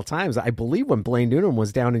Seattle Times. I believe when Blaine Newnham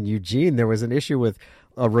was down in Eugene, there was an issue with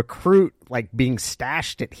a recruit like being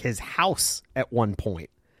stashed at his house at one point.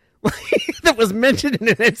 That was mentioned in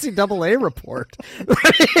an NCAA report.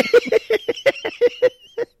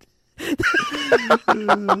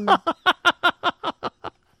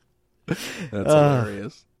 That's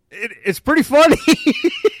hilarious. It's pretty funny.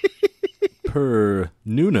 Per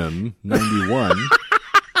Newnham 91.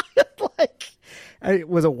 It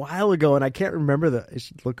was a while ago, and I can't remember I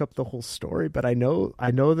should look up the whole story, but I know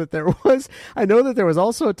that there was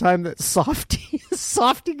also a time that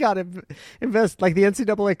Softy got invested. Like, the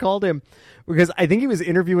NCAA called him because I think he was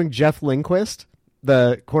interviewing Jeff Lindquist,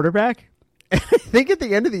 the quarterback. And I think at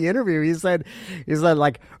the end of the interview, he said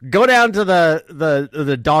like, go down to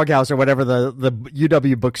the doghouse or whatever, the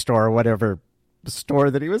UW bookstore or whatever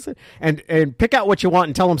store that he was in, and pick out what you want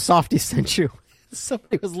and tell him Softy sent you.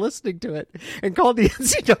 Somebody was listening to it and called the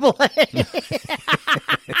NCAA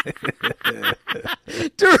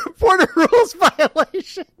to report a rules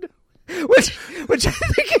violation, which I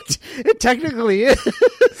think it technically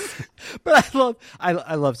is. But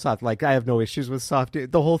I love Soft. Like, I have no issues with Soft.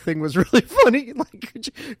 The whole thing was really funny. Like,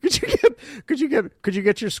 could you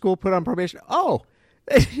get your school put on probation? Oh.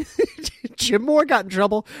 Jim Moore got in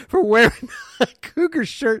trouble for wearing a Cougar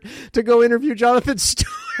shirt to go interview Jonathan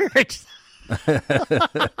Stewart.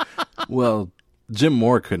 Well, Jim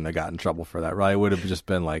Moore couldn't have gotten in trouble for that, right? It would have just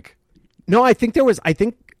been like, no, I think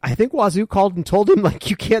Wazoo called and told him, like,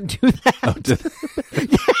 you can't do that.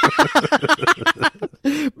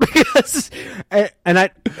 Because, and I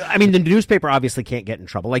mean, the newspaper obviously can't get in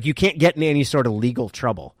trouble. Like, you can't get in any sort of legal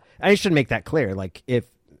trouble. I should make that clear. Like, if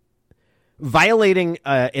violating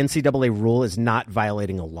a NCAA rule is not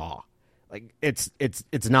violating a law, like, it's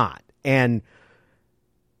not. And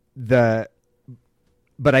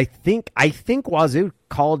but I think Wazoo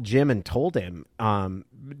called Jim and told him,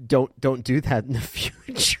 don't do that in the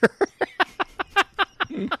future.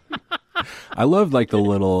 I love, like, the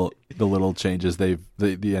little changes the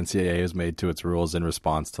NCAA has made to its rules in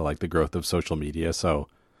response to, like, the growth of social media. So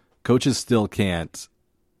coaches still can't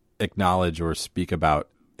acknowledge or speak about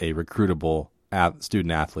a recruitable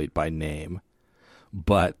student athlete by name,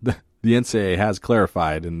 but the NCAA has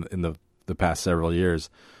clarified in the past several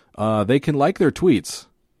years, they can like their tweets.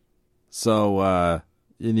 So,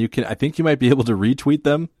 and I think you might be able to retweet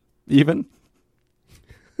them even.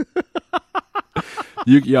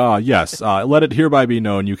 Yes. Let it hereby be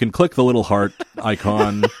known. You can click the little heart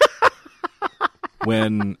icon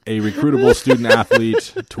when a recruitable student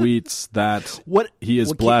athlete tweets that he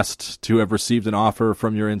is blessed to have received an offer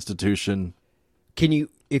from your institution. Can you,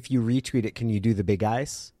 if you retweet it, can you do the big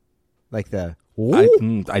eyes? Like the...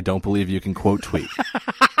 I don't believe you can quote tweet.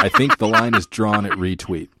 I think the line is drawn at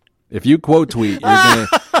retweet. If you quote tweet,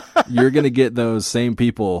 you're gonna get those same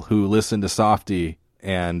people who listen to Softy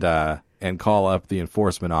and call up the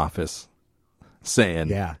enforcement office saying,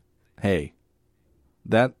 "Yeah, hey,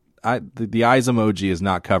 the eyes emoji is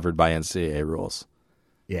not covered by NCAA rules."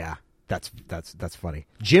 Yeah, that's funny.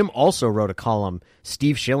 Jim also wrote a column.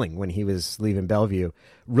 Steve Schilling, when he was leaving Bellevue,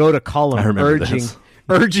 wrote a column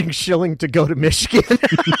urging Schilling to go to Michigan.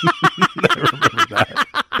 I remember that.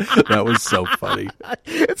 That was so funny.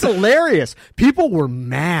 It's hilarious. People were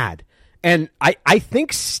mad. And I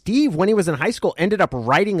think Steve, when he was in high school, ended up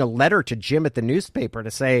writing a letter to Jim at the newspaper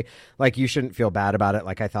to say, like, you shouldn't feel bad about it.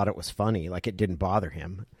 Like, I thought it was funny. Like, it didn't bother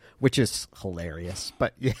him, which is hilarious.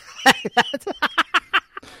 But yeah.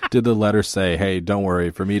 Did the letter say, hey, don't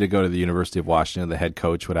worry, for me to go to the University of Washington, the head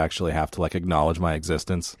coach would actually have to, like, acknowledge my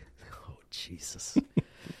existence? Oh, Jesus.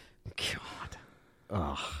 God.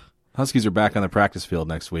 Ugh. Huskies are back on the practice field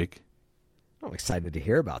next week. I'm excited to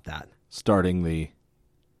hear about that. Starting the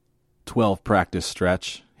 12 practice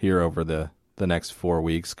stretch here over the next 4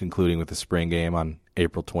 weeks, concluding with the spring game on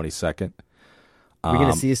April 22nd. Are we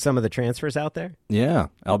going to see some of the transfers out there? Yeah,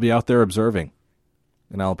 I'll be out there observing,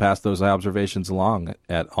 and I'll pass those observations along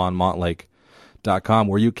at onmontlake.com,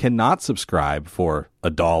 where you cannot subscribe for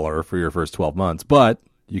 $1 for your first 12 months, but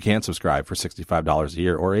you can subscribe for $65 a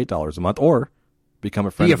year or $8 a month, or become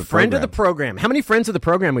a friend Be of the a friend program. of the program. How many friends of the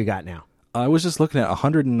program we got now? I was just looking at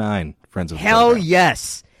 109 friends of the Hell program.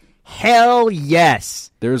 yes. Hell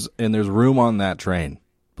yes. There's room on that train.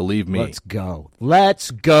 Believe me. Let's go.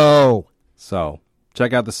 Let's go. So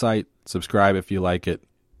check out the site. Subscribe if you like it.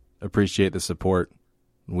 Appreciate the support.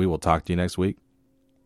 We will talk to you next week.